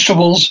 the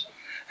vegetables,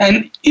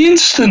 and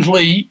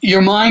instantly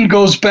your mind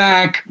goes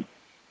back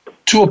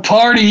to a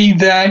party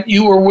that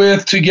you were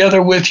with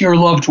together with your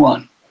loved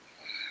one.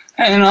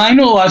 And I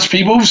know lots of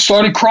people who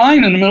started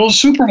crying in the middle of the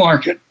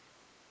supermarket,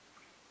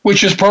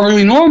 which is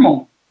perfectly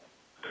normal,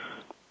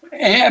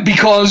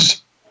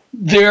 because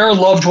their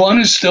loved one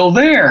is still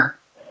there.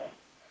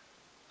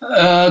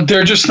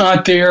 They're just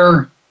not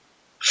there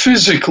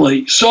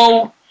physically.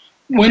 So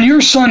when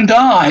your son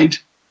died,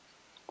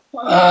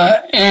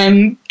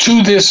 and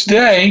to this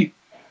day,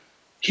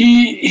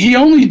 he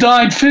only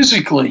died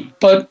physically,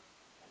 but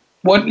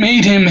what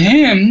made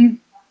him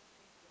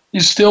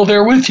is still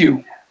there with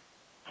you.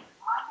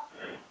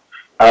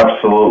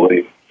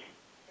 Absolutely.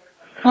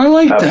 I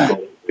like that.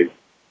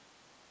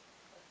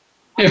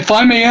 If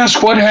I may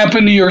ask, what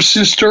happened to your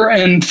sister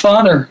and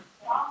father?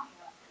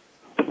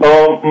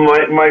 Well,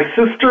 my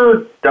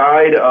sister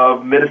died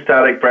of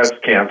metastatic breast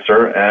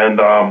cancer, and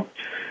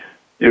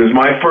it was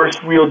my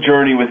first real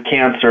journey with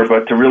cancer,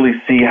 but to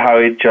really see how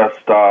it just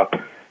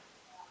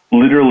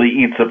literally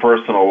eats a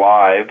person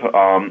alive,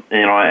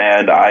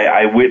 and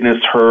I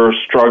witnessed her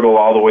struggle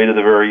all the way to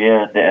the very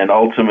end, and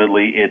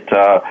ultimately it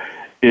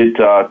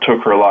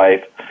took her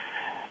life.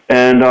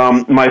 And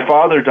my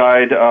father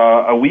died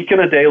a week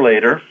and a day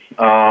later.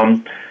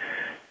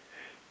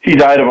 He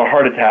died of a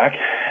heart attack,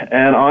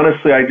 and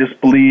honestly, I just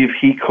believe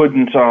he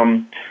couldn't.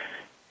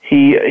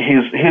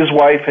 His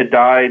wife had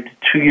died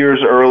 2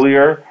 years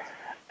earlier,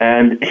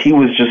 and he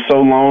was just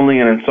so lonely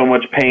and in so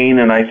much pain.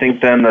 And I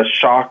think then the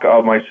shock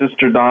of my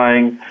sister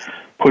dying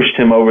pushed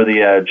him over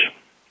the edge.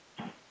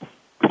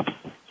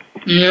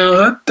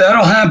 Yeah,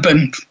 that'll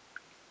happen,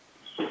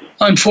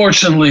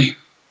 unfortunately.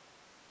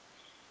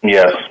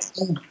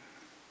 Yes.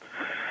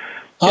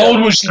 How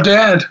old was your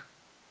dad?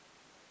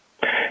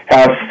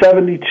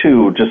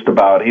 72, just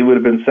about. He would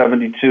have been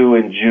 72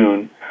 in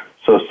June,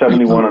 so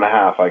 71 and a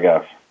half, I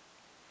guess.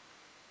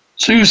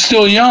 So he was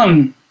still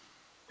young.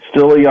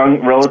 Still a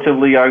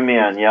relatively young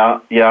man, yeah.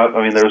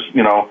 I mean, there's,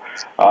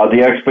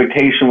 the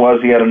expectation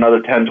was he had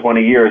another 10,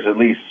 20 years at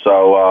least,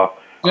 so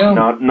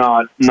not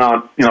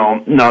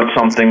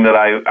something that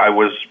I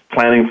was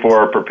planning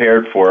for or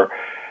prepared for.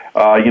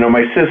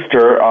 My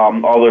sister,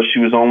 although she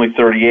was only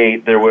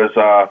 38, there was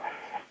a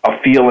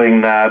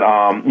feeling that,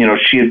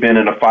 she had been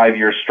in a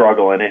 5-year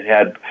struggle, and it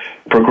had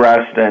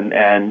progressed,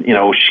 and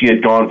she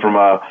had gone from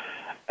a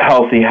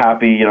healthy,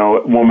 happy,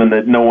 woman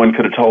that no one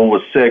could have told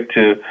was sick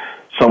to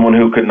someone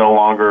who could no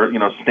longer,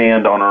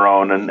 stand on her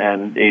own,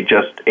 and it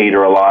just ate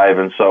her alive.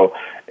 And so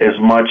as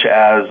much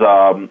as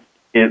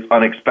it's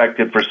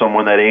unexpected for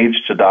someone that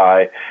age to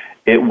die,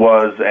 there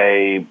was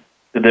a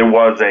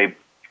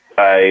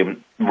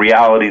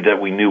reality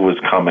that we knew was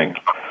coming.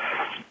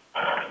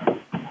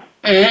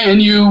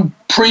 And you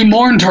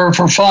pre-mourned her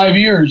for 5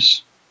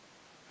 years.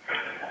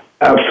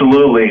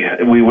 Absolutely.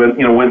 We went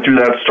through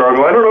that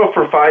struggle. I don't know if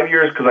for 5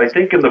 years, because I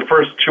think in the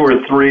first 2 or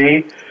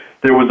 3,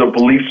 there was a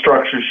belief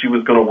structure she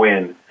was going to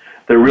win.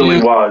 There really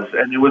was.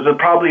 And it was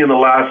probably in the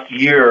last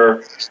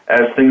year,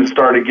 as things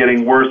started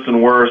getting worse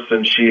and worse,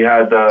 and she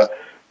had the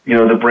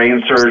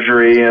brain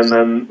surgery, and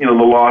then, the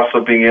loss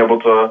of being able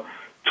to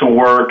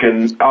work,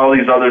 and all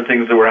these other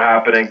things that were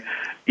happening,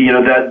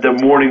 that the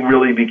mourning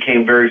really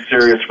became very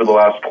serious for the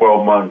last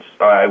 12 months,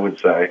 I would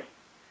say.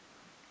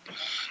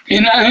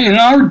 In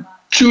our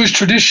Jewish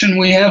tradition,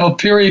 we have a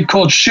period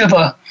called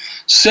Shiva,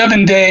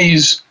 7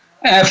 days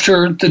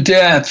after the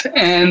death,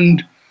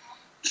 and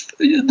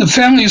the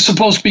family is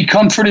supposed to be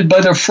comforted by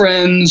their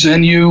friends,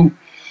 and you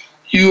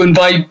you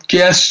invite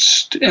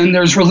guests and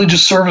there's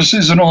religious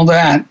services and all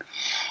that.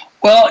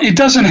 Well, it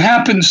doesn't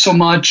happen so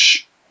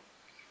much.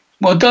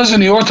 Well, it does in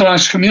the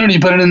Orthodox community,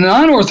 but in the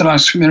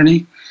non-Orthodox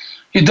community,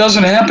 it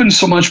doesn't happen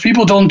so much.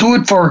 People don't do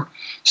it for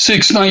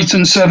 6 nights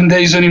and 7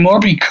 days anymore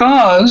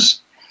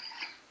because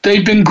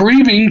they've been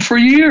grieving for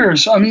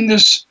years. I mean,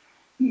 this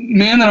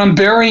man that I'm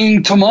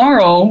burying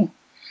tomorrow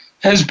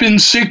has been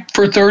sick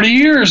for 30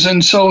 years,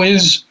 and so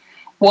his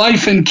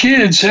wife and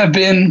kids have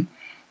been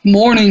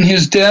mourning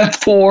his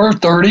death for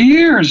 30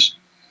 years.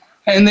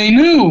 And they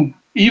knew,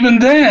 even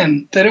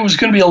then, that it was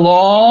going to be a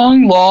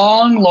long,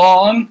 long,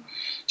 long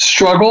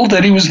struggle,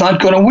 that he was not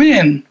going to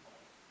win.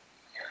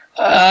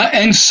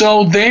 And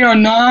so they are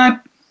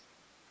not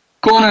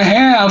going to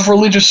have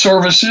religious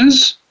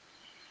services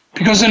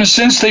because, in a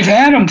sense, they've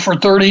had them for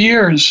 30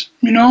 years.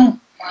 You know,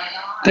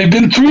 they've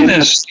been through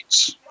this.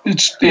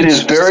 It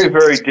is very,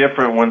 very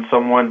different when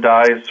someone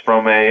dies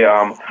from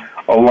a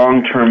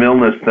long-term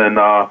illness than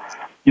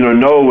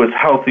Noah was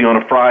healthy on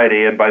a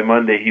Friday and by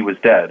Monday he was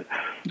dead.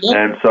 Yep.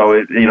 And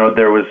so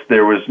there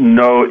was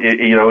no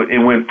it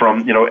went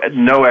from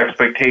no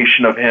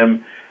expectation of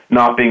him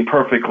not being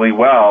perfectly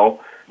well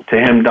to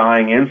him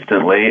dying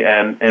instantly,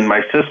 and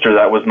my sister,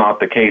 that was not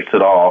the case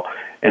at all.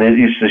 And as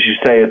you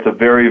say, it's a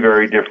very,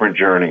 very different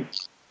journey.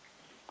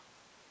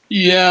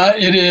 Yeah,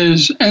 it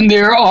is. And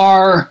there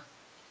are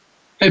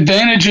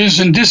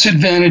advantages and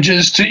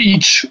disadvantages to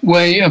each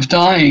way of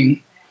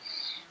dying.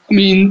 I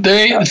mean,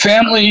 the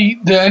family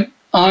that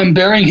I'm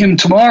burying him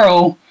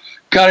tomorrow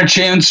got a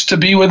chance to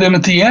be with him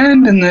at the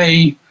end, and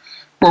they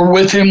were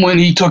with him when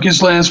he took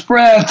his last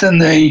breath, and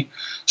they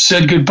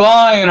said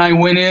goodbye, and I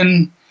went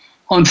in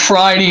on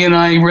Friday and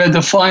I read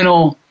the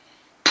final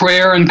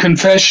prayer and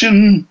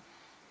confession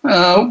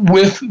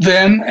with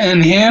them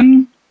and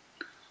him.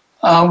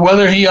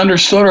 Whether he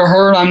understood or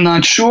heard, I'm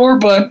not sure,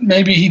 but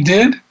maybe he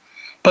did.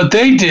 But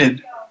they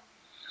did.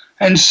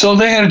 And so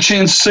they had a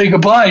chance to say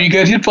goodbye. You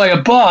get hit by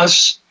a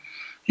bus,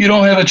 you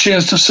don't have a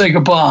chance to say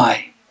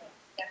goodbye.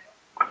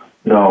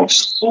 No.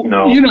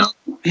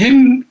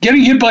 Getting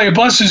hit by a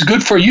bus is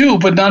good for you,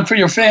 but not for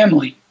your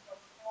family.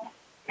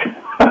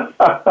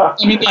 I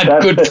mean,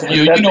 not good for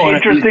you. That's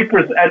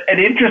an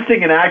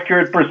interesting and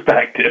accurate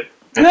perspective.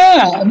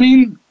 Yeah, I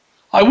mean,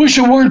 I wish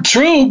it weren't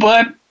true,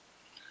 but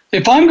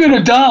if I'm going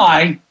to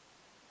die,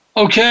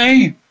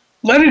 okay,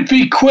 let it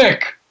be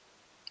quick.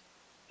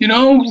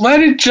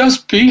 Let it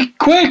just be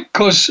quick,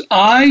 because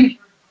I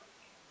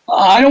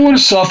don't want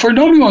to suffer.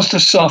 Nobody wants to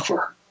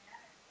suffer.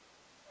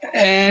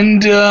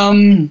 And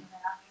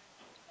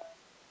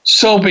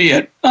so be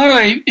it. All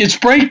right, it's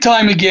break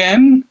time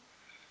again.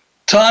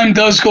 Time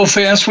does go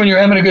fast when you're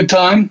having a good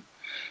time.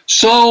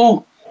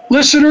 So,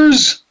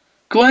 listeners,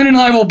 Glenn and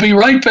I will be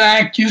right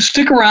back. You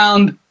stick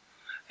around,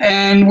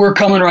 and we're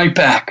coming right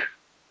back.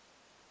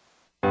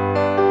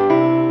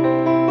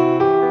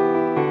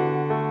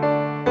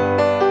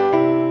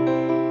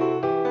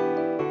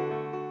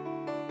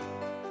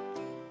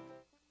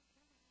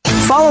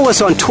 Follow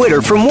us on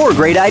Twitter for more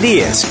great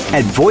ideas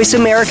at Voice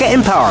America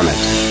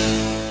Empowerment.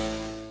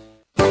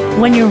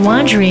 When you're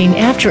wandering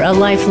after a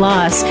life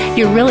loss,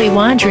 you're really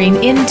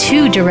wandering in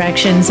 2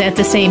 directions at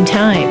the same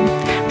time.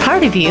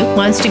 Part of you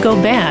wants to go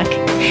back,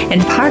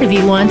 and part of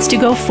you wants to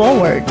go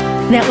forward.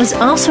 That was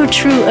also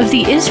true of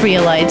the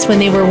Israelites when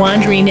they were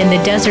wandering in the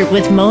desert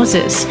with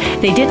Moses.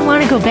 They didn't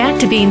want to go back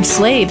to being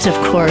slaves, of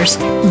course,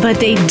 but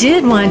they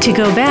did want to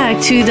go back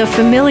to the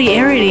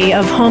familiarity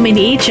of home in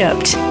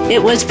Egypt.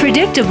 It was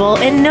predictable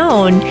and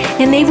known,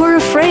 and they were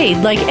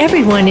afraid, like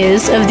everyone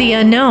is, of the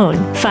unknown.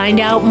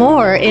 Find out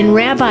more in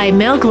Rabbi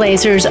Mel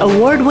Glazer's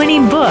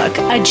award-winning book,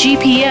 A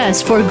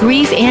GPS for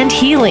Grief and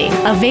Healing,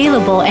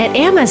 available at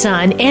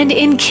Amazon and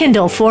in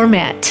Kindle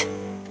format.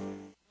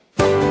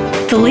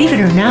 Believe it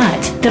or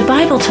not, the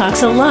Bible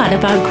talks a lot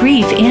about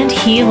grief and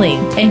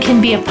healing and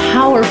can be a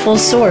powerful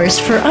source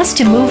for us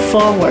to move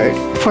forward.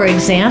 For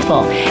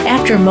example,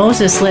 after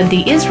Moses led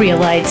the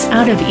Israelites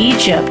out of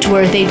Egypt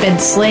where they'd been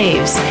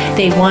slaves,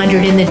 they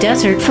wandered in the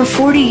desert for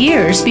 40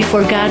 years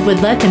before God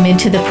would let them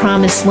into the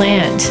promised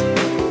land.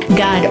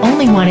 God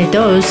only wanted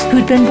those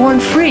who'd been born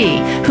free,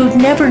 who'd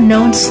never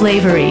known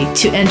slavery,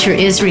 to enter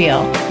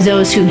Israel.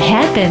 Those who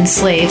had been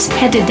slaves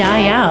had to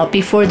die out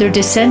before their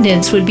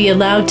descendants would be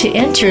allowed to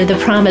enter the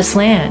promised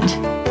land.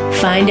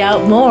 Find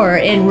out more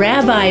in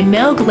Rabbi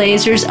Mel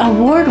Glazer's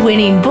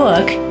award-winning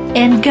book,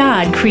 And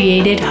God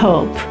Created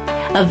Hope.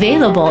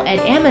 Available at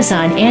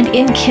Amazon and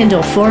in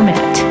Kindle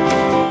format.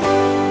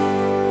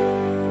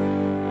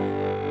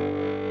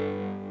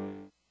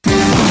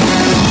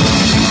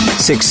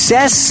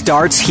 Success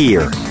starts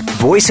here.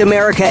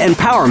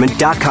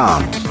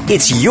 VoiceAmericaEmpowerment.com.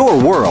 It's your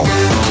world.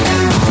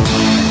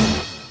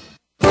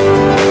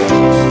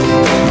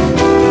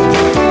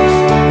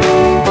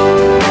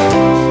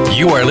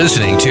 You are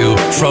listening to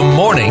From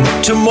Morning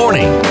to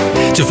Morning.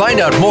 To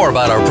find out more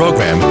about our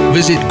program,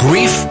 visit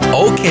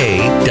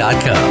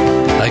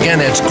griefok.com. Again,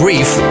 that's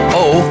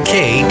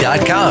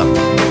griefok.com.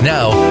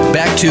 Now,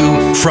 back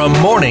to From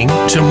Morning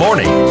to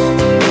Morning.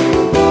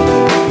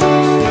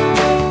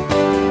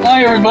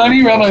 Hi,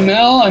 everybody. Rabbi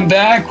Mel. I'm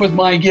back with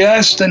my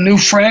guest and new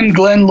friend,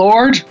 Glen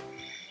Lord.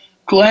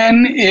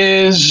 Glen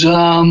is,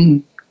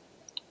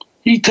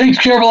 he takes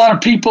care of a lot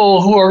of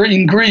people who are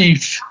in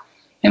grief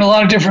in a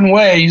lot of different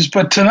ways.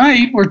 But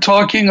tonight we're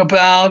talking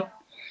about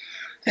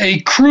a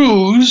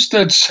cruise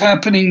that's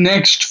happening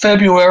next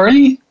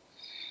February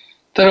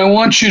that I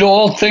want you to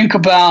all think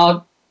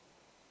about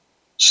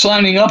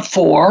signing up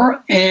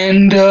for.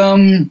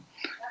 And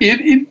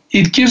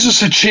it gives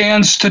us a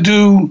chance to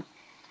do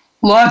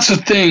lots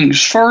of things.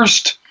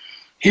 First,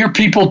 hear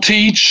people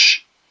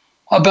teach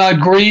about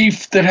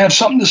grief that have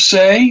something to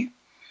say.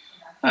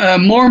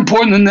 More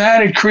important than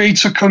that, it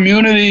creates a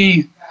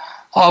community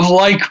of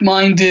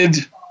like-minded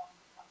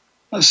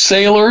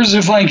sailors,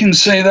 if I can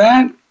say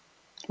that,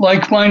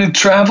 like-minded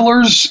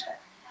travelers.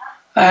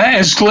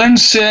 As Glen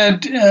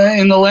said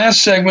in the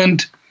last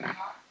segment,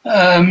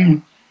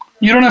 you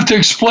don't have to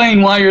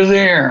explain why you're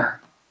there.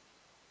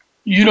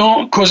 You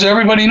don't, because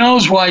everybody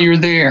knows why you're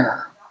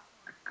there.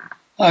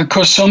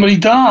 Because somebody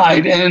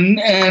died,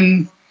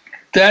 and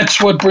that's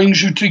what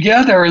brings you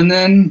together. And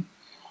then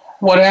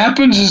what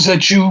happens is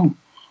that you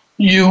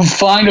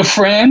find a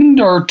friend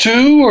or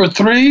two or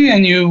three,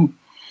 and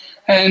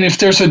if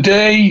there's a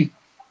day,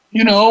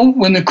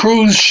 when the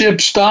cruise ship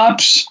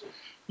stops,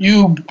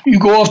 you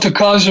go off to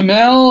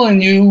Cozumel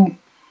and you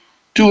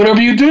do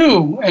whatever you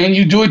do, and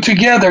you do it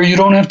together. You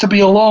don't have to be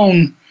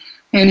alone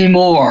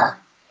anymore.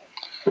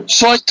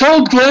 So I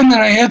told Glen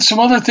that I had some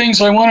other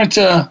things I wanted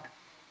to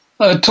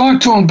talk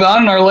to him about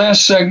in our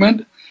last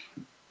segment.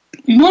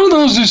 One of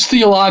those is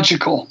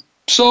theological.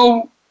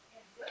 So,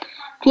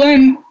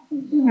 Glen,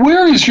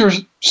 where is your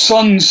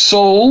son's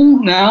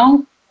soul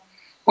now,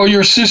 or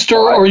your sister,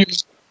 or your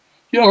father's?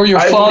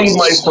 I believe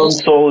my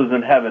son's soul is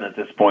in heaven at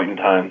this point in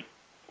time.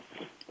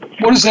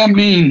 What does that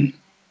mean?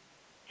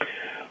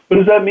 What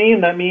does that mean?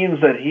 That means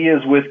that he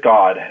is with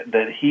God,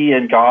 that he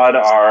and God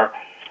are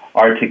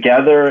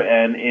together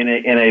and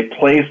in a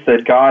place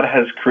that God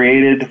has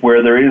created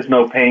where there is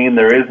no pain,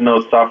 there is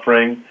no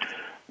suffering,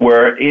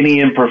 where any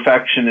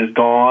imperfection is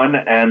gone,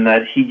 and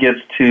that he gets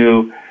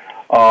to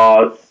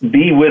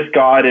be with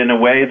God in a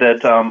way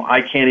that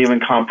I can't even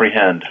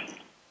comprehend.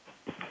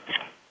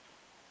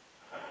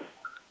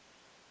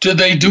 Do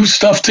they do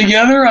stuff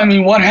together? I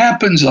mean, what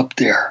happens up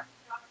there?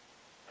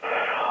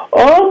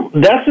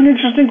 That's an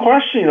interesting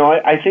question.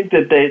 I think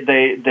that they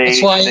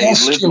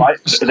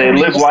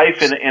live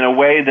life in a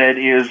way that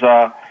is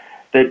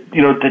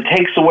that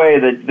takes away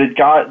that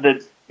God,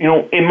 that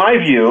in my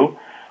view,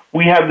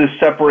 we have this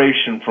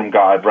separation from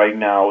God right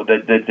now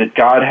that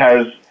God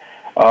has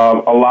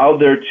allowed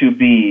there to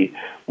be,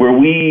 where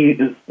we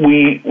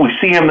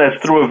see him as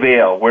through a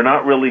veil. We're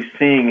not really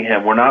seeing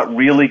him. We're not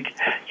really.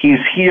 He's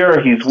here.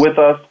 He's with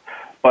us.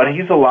 But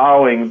he's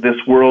allowing this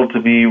world to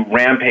be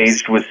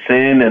rampaged with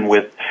sin and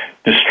with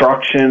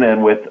destruction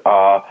and with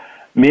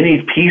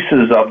many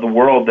pieces of the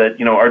world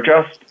that are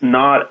just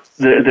not.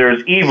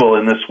 There's evil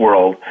in this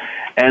world,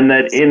 and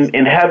that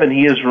in heaven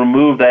he has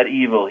removed that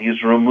evil.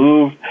 He's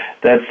removed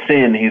that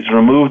sin. He's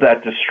removed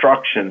that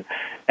destruction,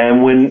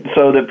 and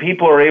so that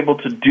people are able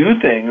to do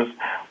things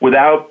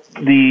without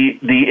the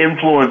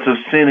influence of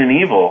sin and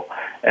evil.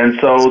 And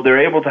so they're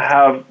able to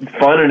have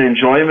fun and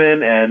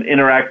enjoyment and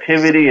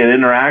interactivity and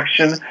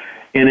interaction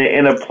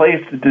in a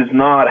place that does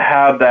not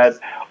have that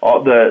all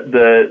of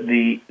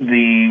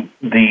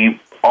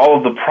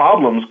the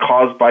problems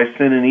caused by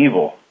sin and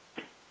evil.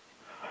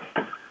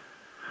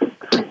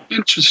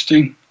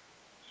 Interesting.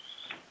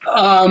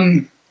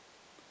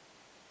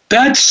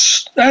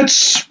 That's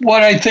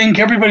what I think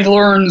everybody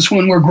learns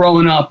when we're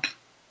growing up.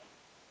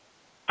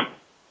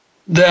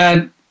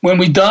 That when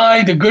we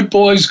die, the good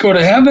boys go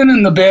to heaven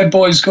and the bad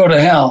boys go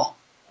to hell.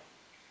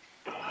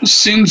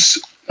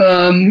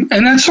 And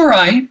that's all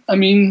right. I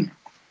mean,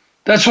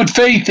 that's what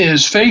faith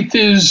is. Faith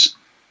is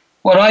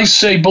what I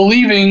say,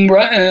 believing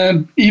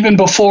even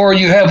before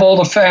you have all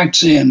the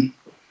facts in.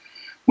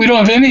 We don't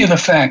have any of the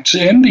facts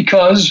in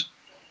because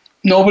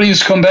nobody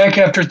has come back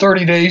after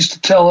 30 days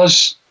to tell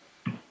us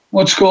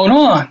what's going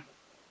on.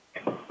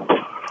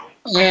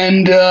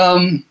 And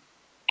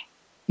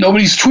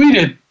nobody's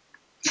tweeted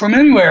from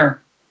anywhere.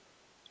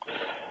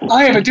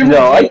 I have a different.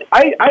 No,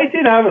 I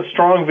did have a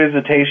strong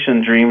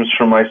visitation dreams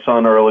from my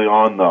son early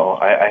on, though.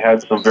 I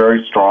had some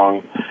very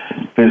strong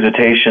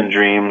visitation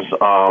dreams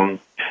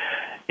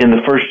in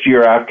the first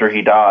year after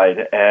he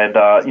died. And,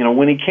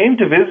 when he came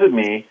to visit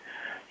me,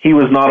 he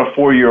was not a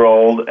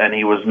 4-year-old, and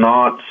he was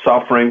not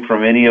suffering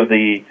from any of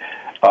the,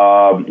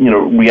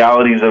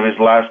 realities of his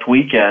last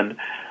weekend.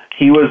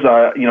 He was,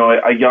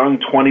 a young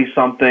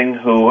 20-something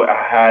who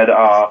had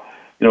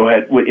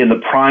in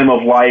the prime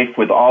of life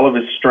with all of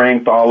his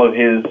strength, all of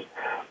his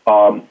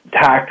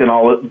tact, and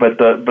but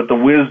the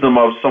wisdom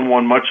of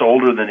someone much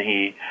older than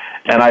he.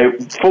 And I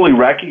fully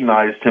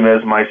recognized him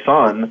as my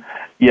son.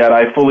 Yet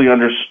I fully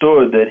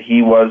understood that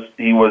he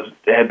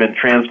had been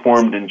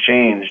transformed and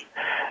changed.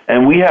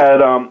 And we had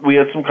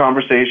some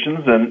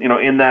conversations, and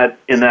in that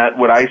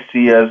what I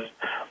see as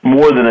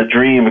more than a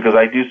dream, because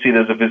I do see it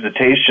as a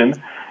visitation.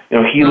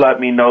 He let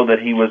me know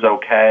that he was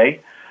okay.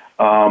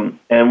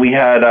 And we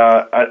had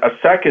a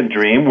second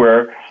dream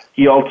where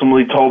he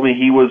ultimately told me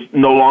he was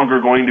no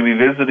longer going to be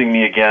visiting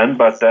me again,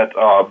 but that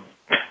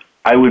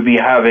I would be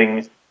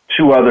having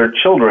 2 other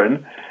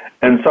children,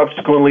 and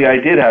subsequently I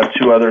did have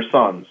 2 other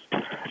sons.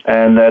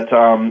 And that,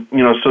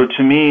 so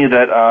to me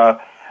that,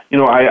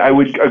 I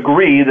would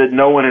agree that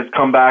no one has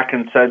come back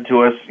and said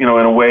to us, in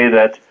a way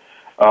that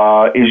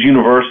is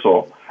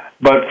universal.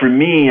 But for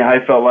me, I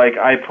felt like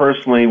I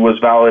personally was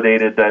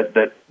validated that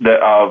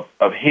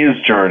of his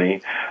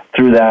journey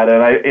through that,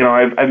 and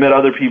I've met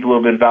other people who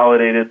have been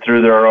validated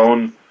through their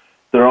own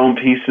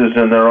pieces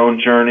and their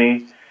own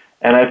journey,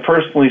 and I've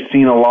personally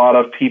seen a lot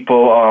of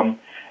people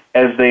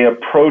as they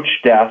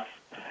approach death,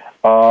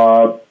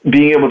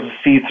 being able to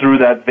see through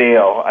that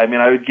veil. I mean,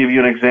 I would give you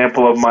an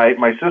example of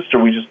my sister.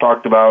 We just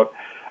talked about.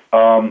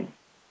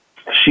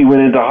 She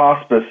went into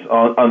hospice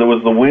there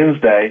was the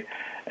Wednesday.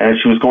 And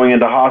she was going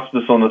into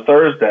hospice on the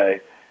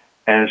Thursday,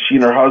 and she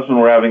and her husband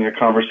were having a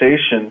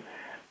conversation,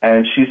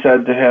 and she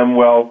said to him,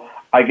 well,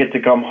 I get to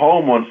come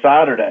home on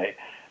Saturday.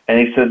 And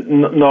he said,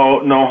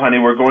 no, honey,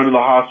 we're going to the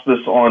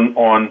hospice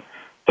on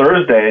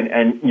Thursday,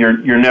 and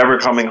you're never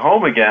coming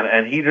home again.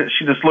 And she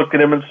just looked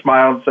at him and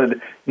smiled and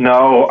said,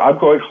 no, I'm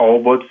going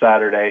home on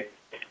Saturday.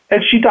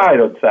 And she died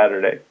on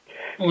Saturday.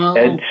 Wow.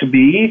 And to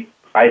me,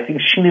 I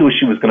think she knew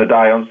she was going to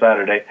die on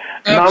Saturday.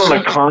 Not on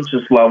a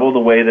conscious level, the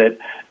way that,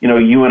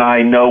 you and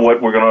I know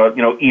what we're going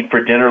to, eat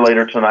for dinner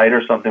later tonight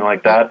or something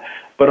like that,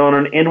 but on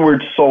an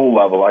inward soul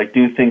level. I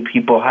do think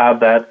people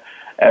have that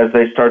as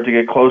they start to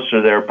get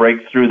closer there,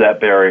 break through that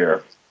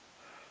barrier.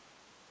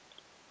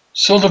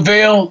 So the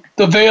veil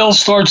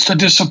starts to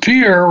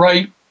disappear,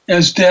 right,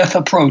 as death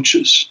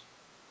approaches.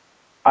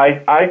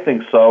 I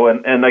think so.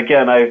 And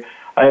again, I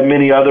have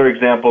many other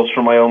examples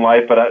from my own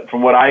life, but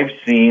from what I've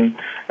seen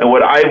and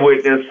what I've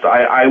witnessed,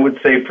 I would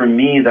say for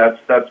me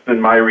that's been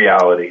my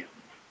reality.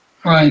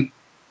 Right.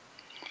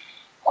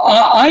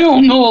 I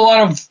don't know a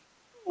lot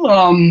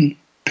of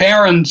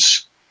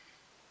parents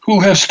who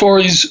have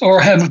stories or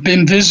have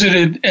been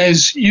visited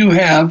as you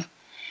have,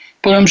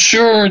 but I'm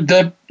sure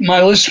that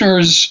my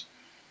listeners,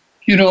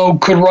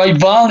 could write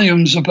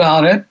volumes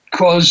about it,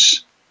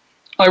 because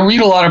I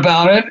read a lot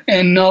about it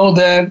and know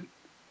that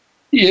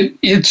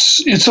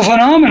it's a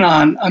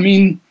phenomenon. I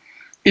mean,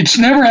 it's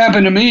never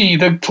happened to me.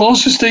 The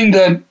closest thing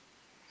that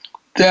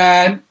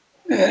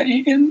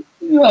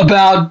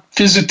about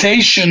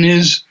visitation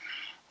is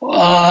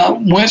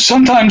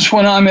sometimes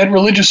when I'm at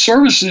religious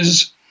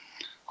services,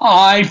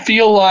 I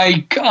feel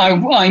like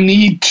I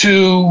need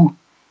to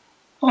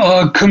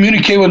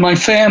communicate with my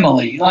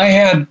family. I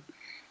had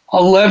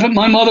 11.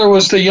 My mother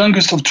was the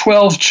youngest of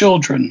 12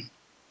 children.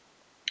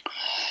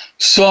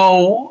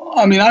 So,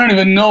 I mean, I don't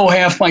even know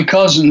half my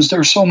cousins. There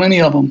are so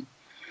many of them.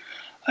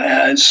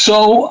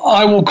 So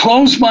I will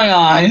close my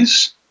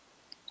eyes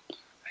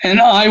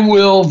and I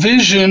will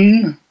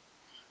vision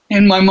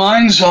in my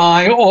mind's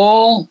eye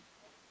all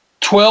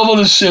 12 of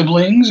the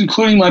siblings,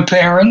 including my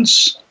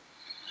parents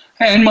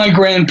and my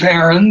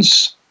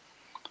grandparents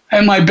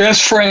and my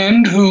best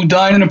friend who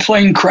died in a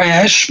plane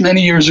crash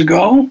many years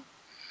ago.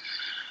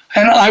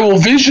 And I will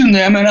vision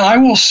them and I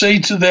will say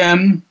to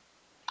them,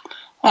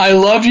 I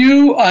love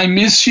you, I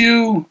miss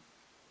you,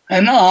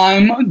 and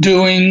I'm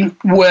doing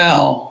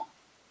well.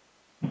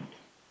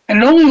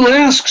 And it only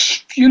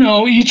lasts,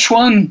 each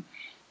one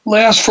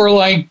lasts for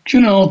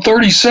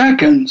 30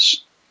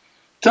 seconds.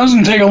 It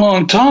doesn't take a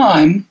long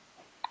time,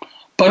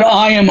 but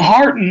I am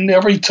heartened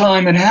every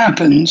time it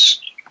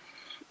happens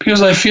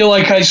because I feel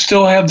like I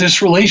still have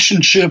this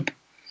relationship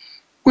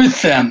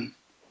with them,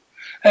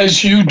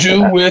 as you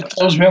do with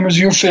those members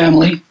of your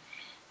family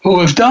who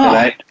have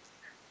died.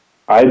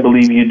 I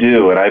believe you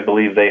do, and I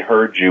believe they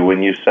heard you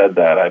when you said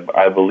that.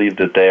 I believe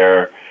that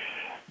they're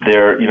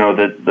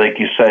that, like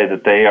you say,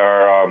 that they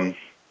are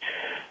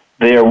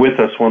with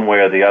us one way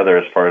or the other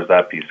as far as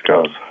that piece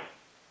goes.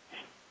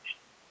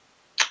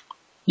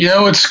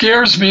 What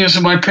scares me is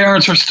that my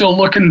parents are still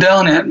looking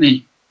down at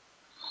me.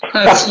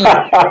 That's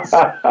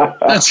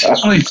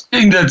the only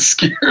thing that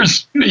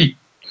scares me.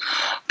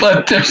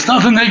 But there's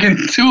nothing they can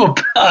do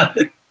about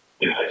it.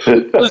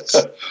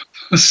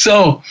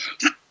 So,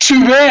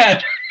 too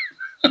bad.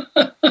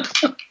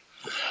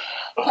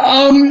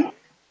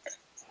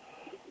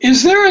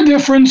 Is there a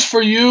difference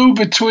for you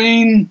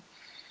between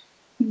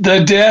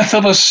the death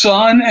of a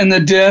son and the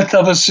death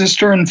of a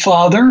sister and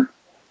father?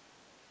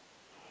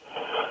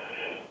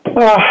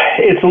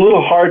 It's a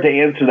little hard to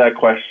answer that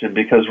question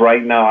because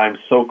right now I'm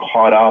so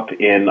caught up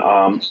in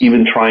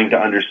even trying to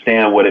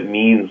understand what it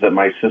means that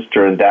my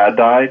sister and dad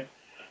died.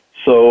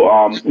 So,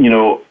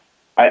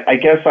 I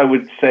guess I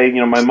would say,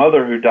 my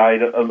mother who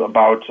died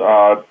about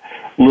a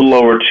little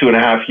over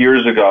 2.5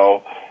 years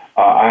ago,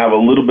 I have a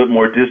little bit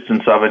more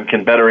distance of and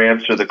can better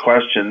answer the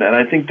question, and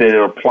I think that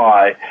it'll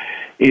apply,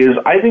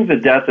 I think the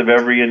death of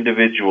every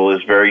individual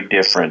is very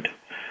different.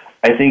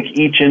 I think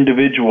each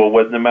individual,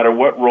 no matter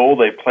what role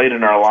they played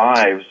in our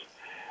lives,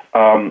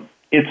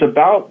 it's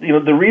about,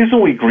 the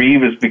reason we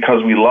grieve is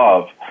because we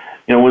love.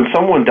 When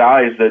someone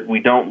dies that we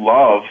don't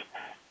love,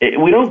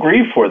 we don't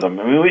grieve for them.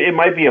 I mean, it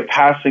might be a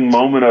passing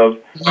moment of,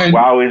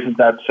 wow, isn't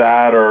that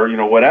sad, or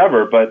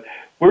whatever. But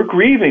we're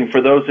grieving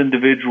for those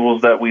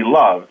individuals that we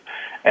love,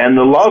 and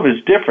the love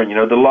is different.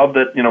 The love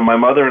that my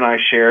mother and I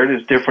shared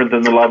is different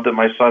than the love that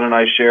my son and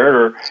I shared,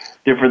 or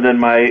different than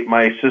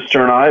my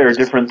sister and I, or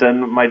different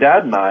than my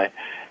dad and I.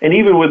 And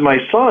even with my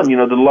son,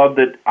 the love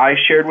that I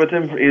shared with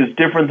him is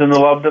different than the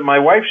love that my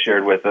wife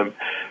shared with him.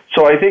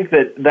 So I think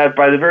that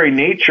by the very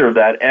nature of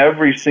that,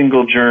 every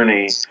single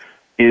journey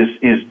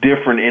is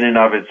different in and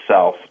of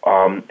itself.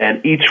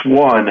 And each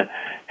one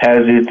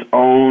has its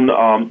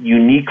own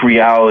unique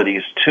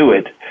realities to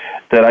it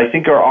that I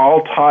think are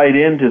all tied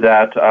into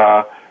that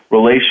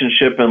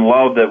relationship and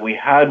love that we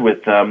had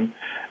with them,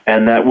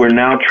 and that we're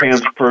now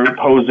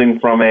transposing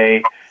from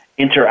a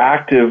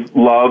interactive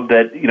love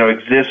that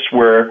exists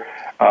where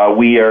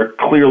we are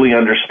clearly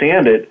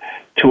understand it,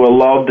 to a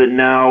love that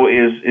now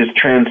is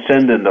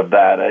transcendent of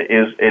that.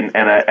 And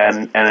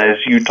as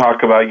you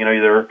talk about,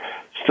 you're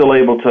still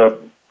able to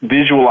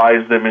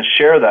visualize them and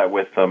share that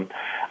with them,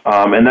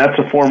 and that's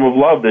a form of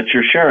love that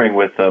you're sharing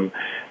with them.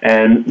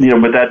 And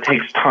but that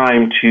takes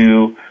time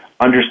to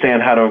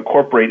understand how to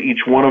incorporate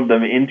each one of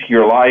them into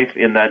your life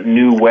in that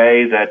new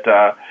way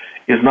that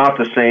is not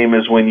the same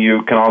as when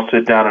you can all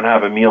sit down and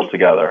have a meal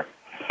together.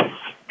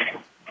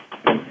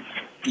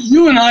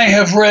 You and I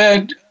have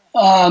read,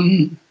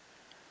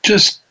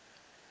 just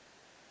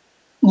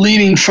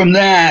leading from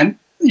that,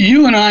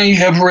 you and I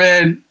have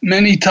read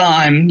many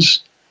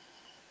times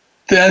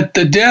that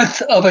the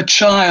death of a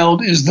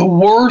child is the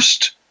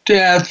worst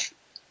death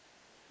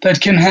that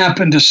can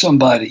happen to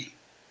somebody.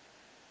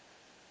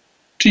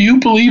 Do you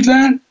believe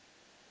that?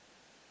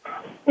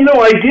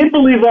 I did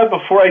believe that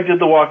before I did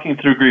the Walking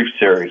Through Grief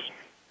series.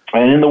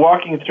 And in the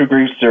Walking Through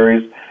Grief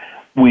series,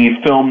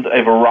 we filmed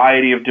a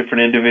variety of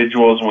different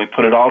individuals, and we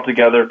put it all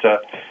together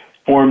to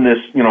form this,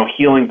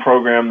 healing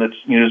program that's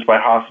used by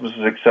hospices,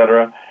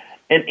 etc.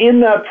 And in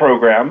that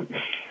program,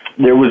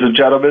 there was a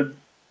gentleman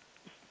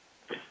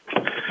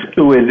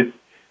who had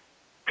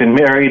been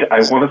married, I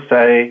want to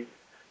say,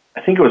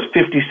 I think it was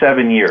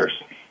 57 years.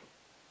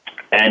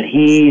 And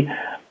he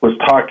was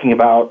talking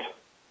about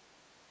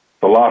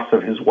the loss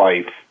of his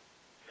wife.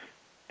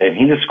 And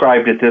he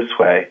described it this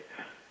way.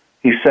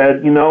 He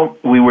said,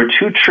 we were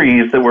two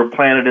trees that were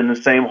planted in the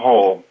same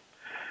hole,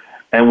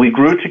 and we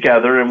grew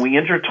together and we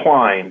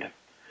intertwined,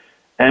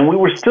 and we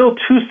were still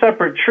two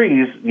separate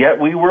trees, yet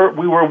we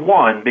were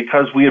one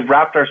because we had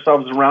wrapped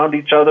ourselves around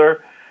each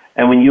other,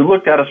 and when you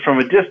looked at us from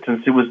a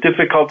distance, it was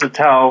difficult to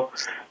tell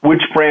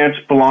which branch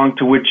belonged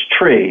to which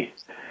tree.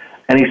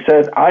 And he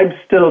said, I'm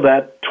still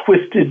that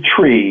twisted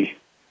tree,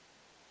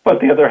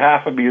 but the other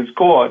half of me is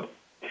gone.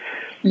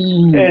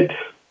 And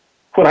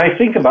when I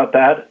think about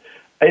that,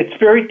 it's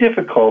very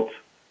difficult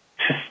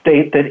to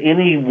state that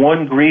any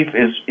one grief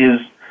is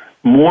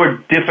more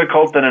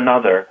difficult than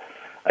another.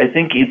 I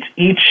think it's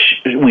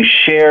we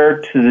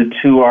share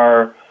to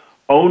our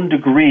own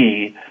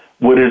degree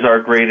what is our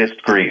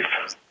greatest grief.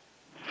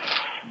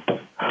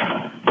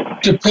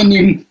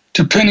 Depending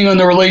on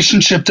the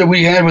relationship that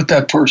we had with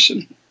that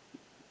person.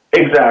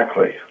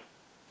 Exactly.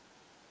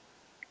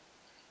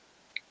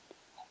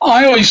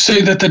 I always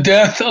say that the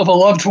death of a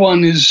loved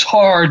one is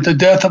hard. The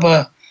death of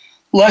a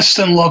less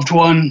than loved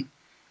one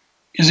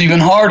is even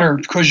harder,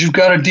 because you've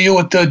got to deal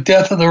with the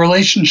death of the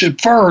relationship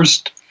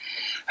first,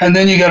 and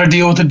then you got to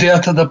deal with the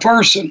death of the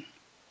person.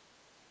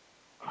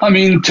 I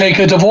mean, take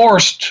a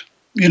divorced,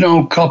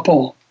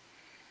 couple.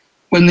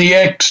 When the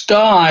ex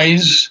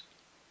dies,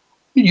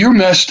 you're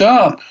messed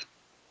up.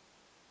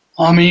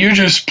 I mean, you're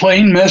just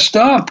plain messed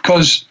up,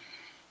 because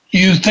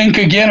you think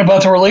again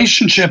about the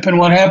relationship and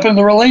what happened in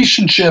the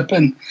relationship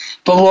and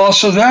the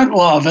loss of that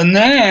love. And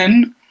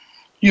then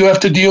you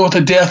have to deal with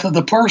the death of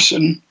the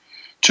person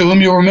to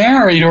whom you were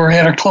married or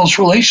had a close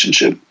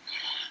relationship.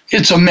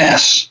 It's a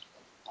mess.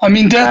 I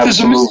mean, death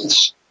Absolutely. is a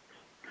mess.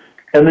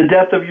 And the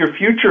death of your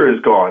future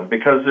is gone,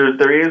 because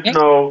there is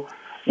no,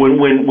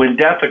 when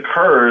death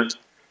occurs,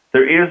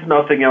 there is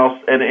nothing else.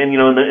 And in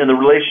the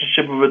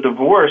relationship of a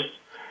divorce,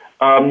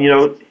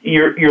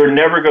 you're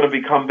never going to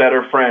become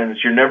better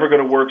friends. You're never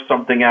going to work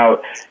something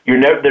out. They're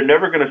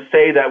never going to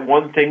say that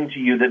one thing to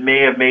you that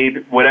may have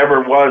made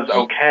whatever was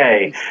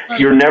okay.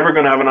 You're never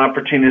going to have an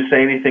opportunity to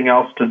say anything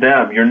else to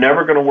them. You're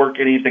never going to work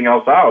anything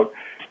else out.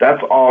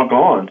 That's all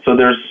gone. So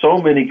there's so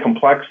many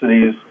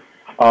complexities,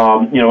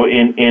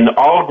 in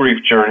all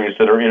grief journeys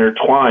that are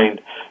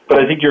intertwined. But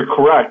I think you're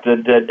correct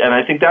and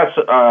I think that's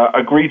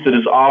a grief that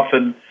is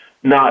often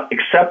not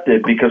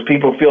accepted, because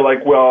people feel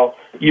like, well,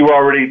 you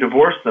already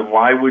divorced them.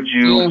 Why would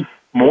you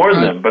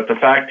mourn them? But the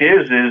fact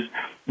is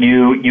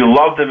you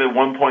loved them at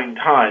one point in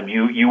time.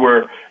 You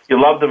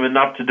loved them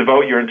enough to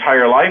devote your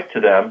entire life to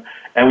them.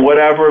 And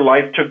whatever,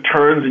 life took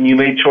turns, and you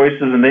made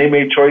choices, and they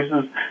made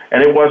choices,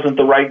 and it wasn't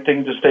the right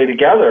thing to stay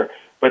together.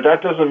 But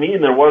that doesn't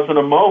mean there wasn't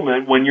a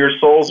moment when your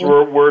souls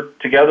were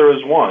together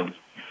as one.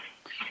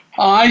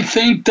 I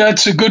think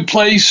that's a good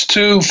place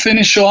to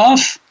finish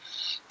off,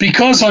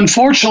 because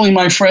unfortunately,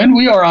 my friend,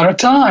 we are out of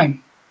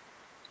time.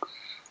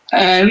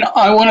 And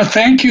I want to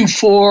thank you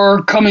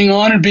for coming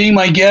on and being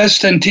my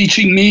guest and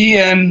teaching me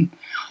and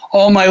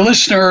all my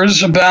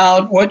listeners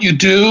about what you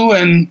do.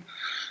 And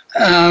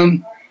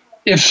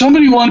if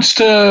somebody wants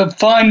to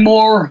find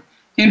more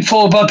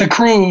info about the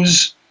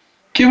cruise,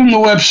 give them the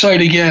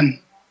website again.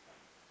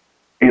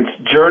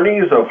 It's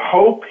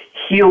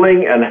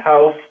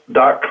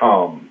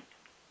journeysofhopehealingandhealth.com.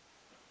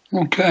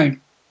 Okay.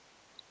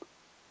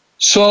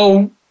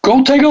 So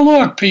go take a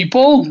look,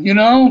 people.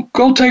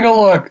 Go take a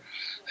look.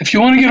 If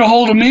you want to get a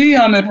hold of me,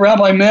 I'm at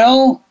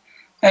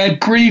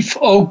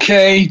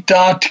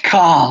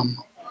rabbimel@griefok.com.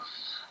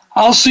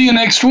 I'll see you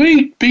next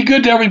week. Be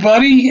good to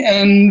everybody,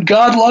 and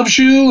God loves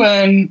you,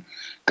 and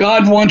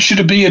God wants you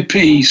to be at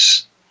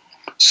peace.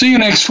 See you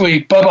next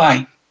week.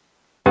 Bye-bye.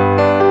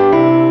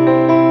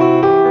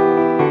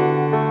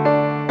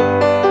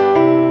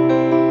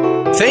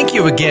 Thank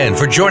you again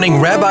for joining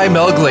Rabbi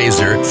Mel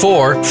Glazer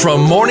for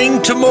From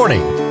Morning to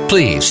Morning.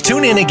 Please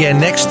tune in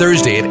again next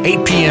Thursday at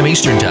 8 p.m.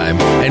 Eastern Time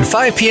and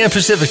 5 p.m.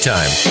 Pacific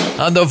Time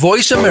on the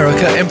Voice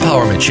America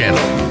Empowerment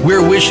Channel.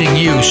 We're wishing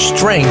you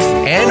strength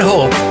and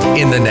hope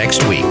in the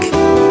next week.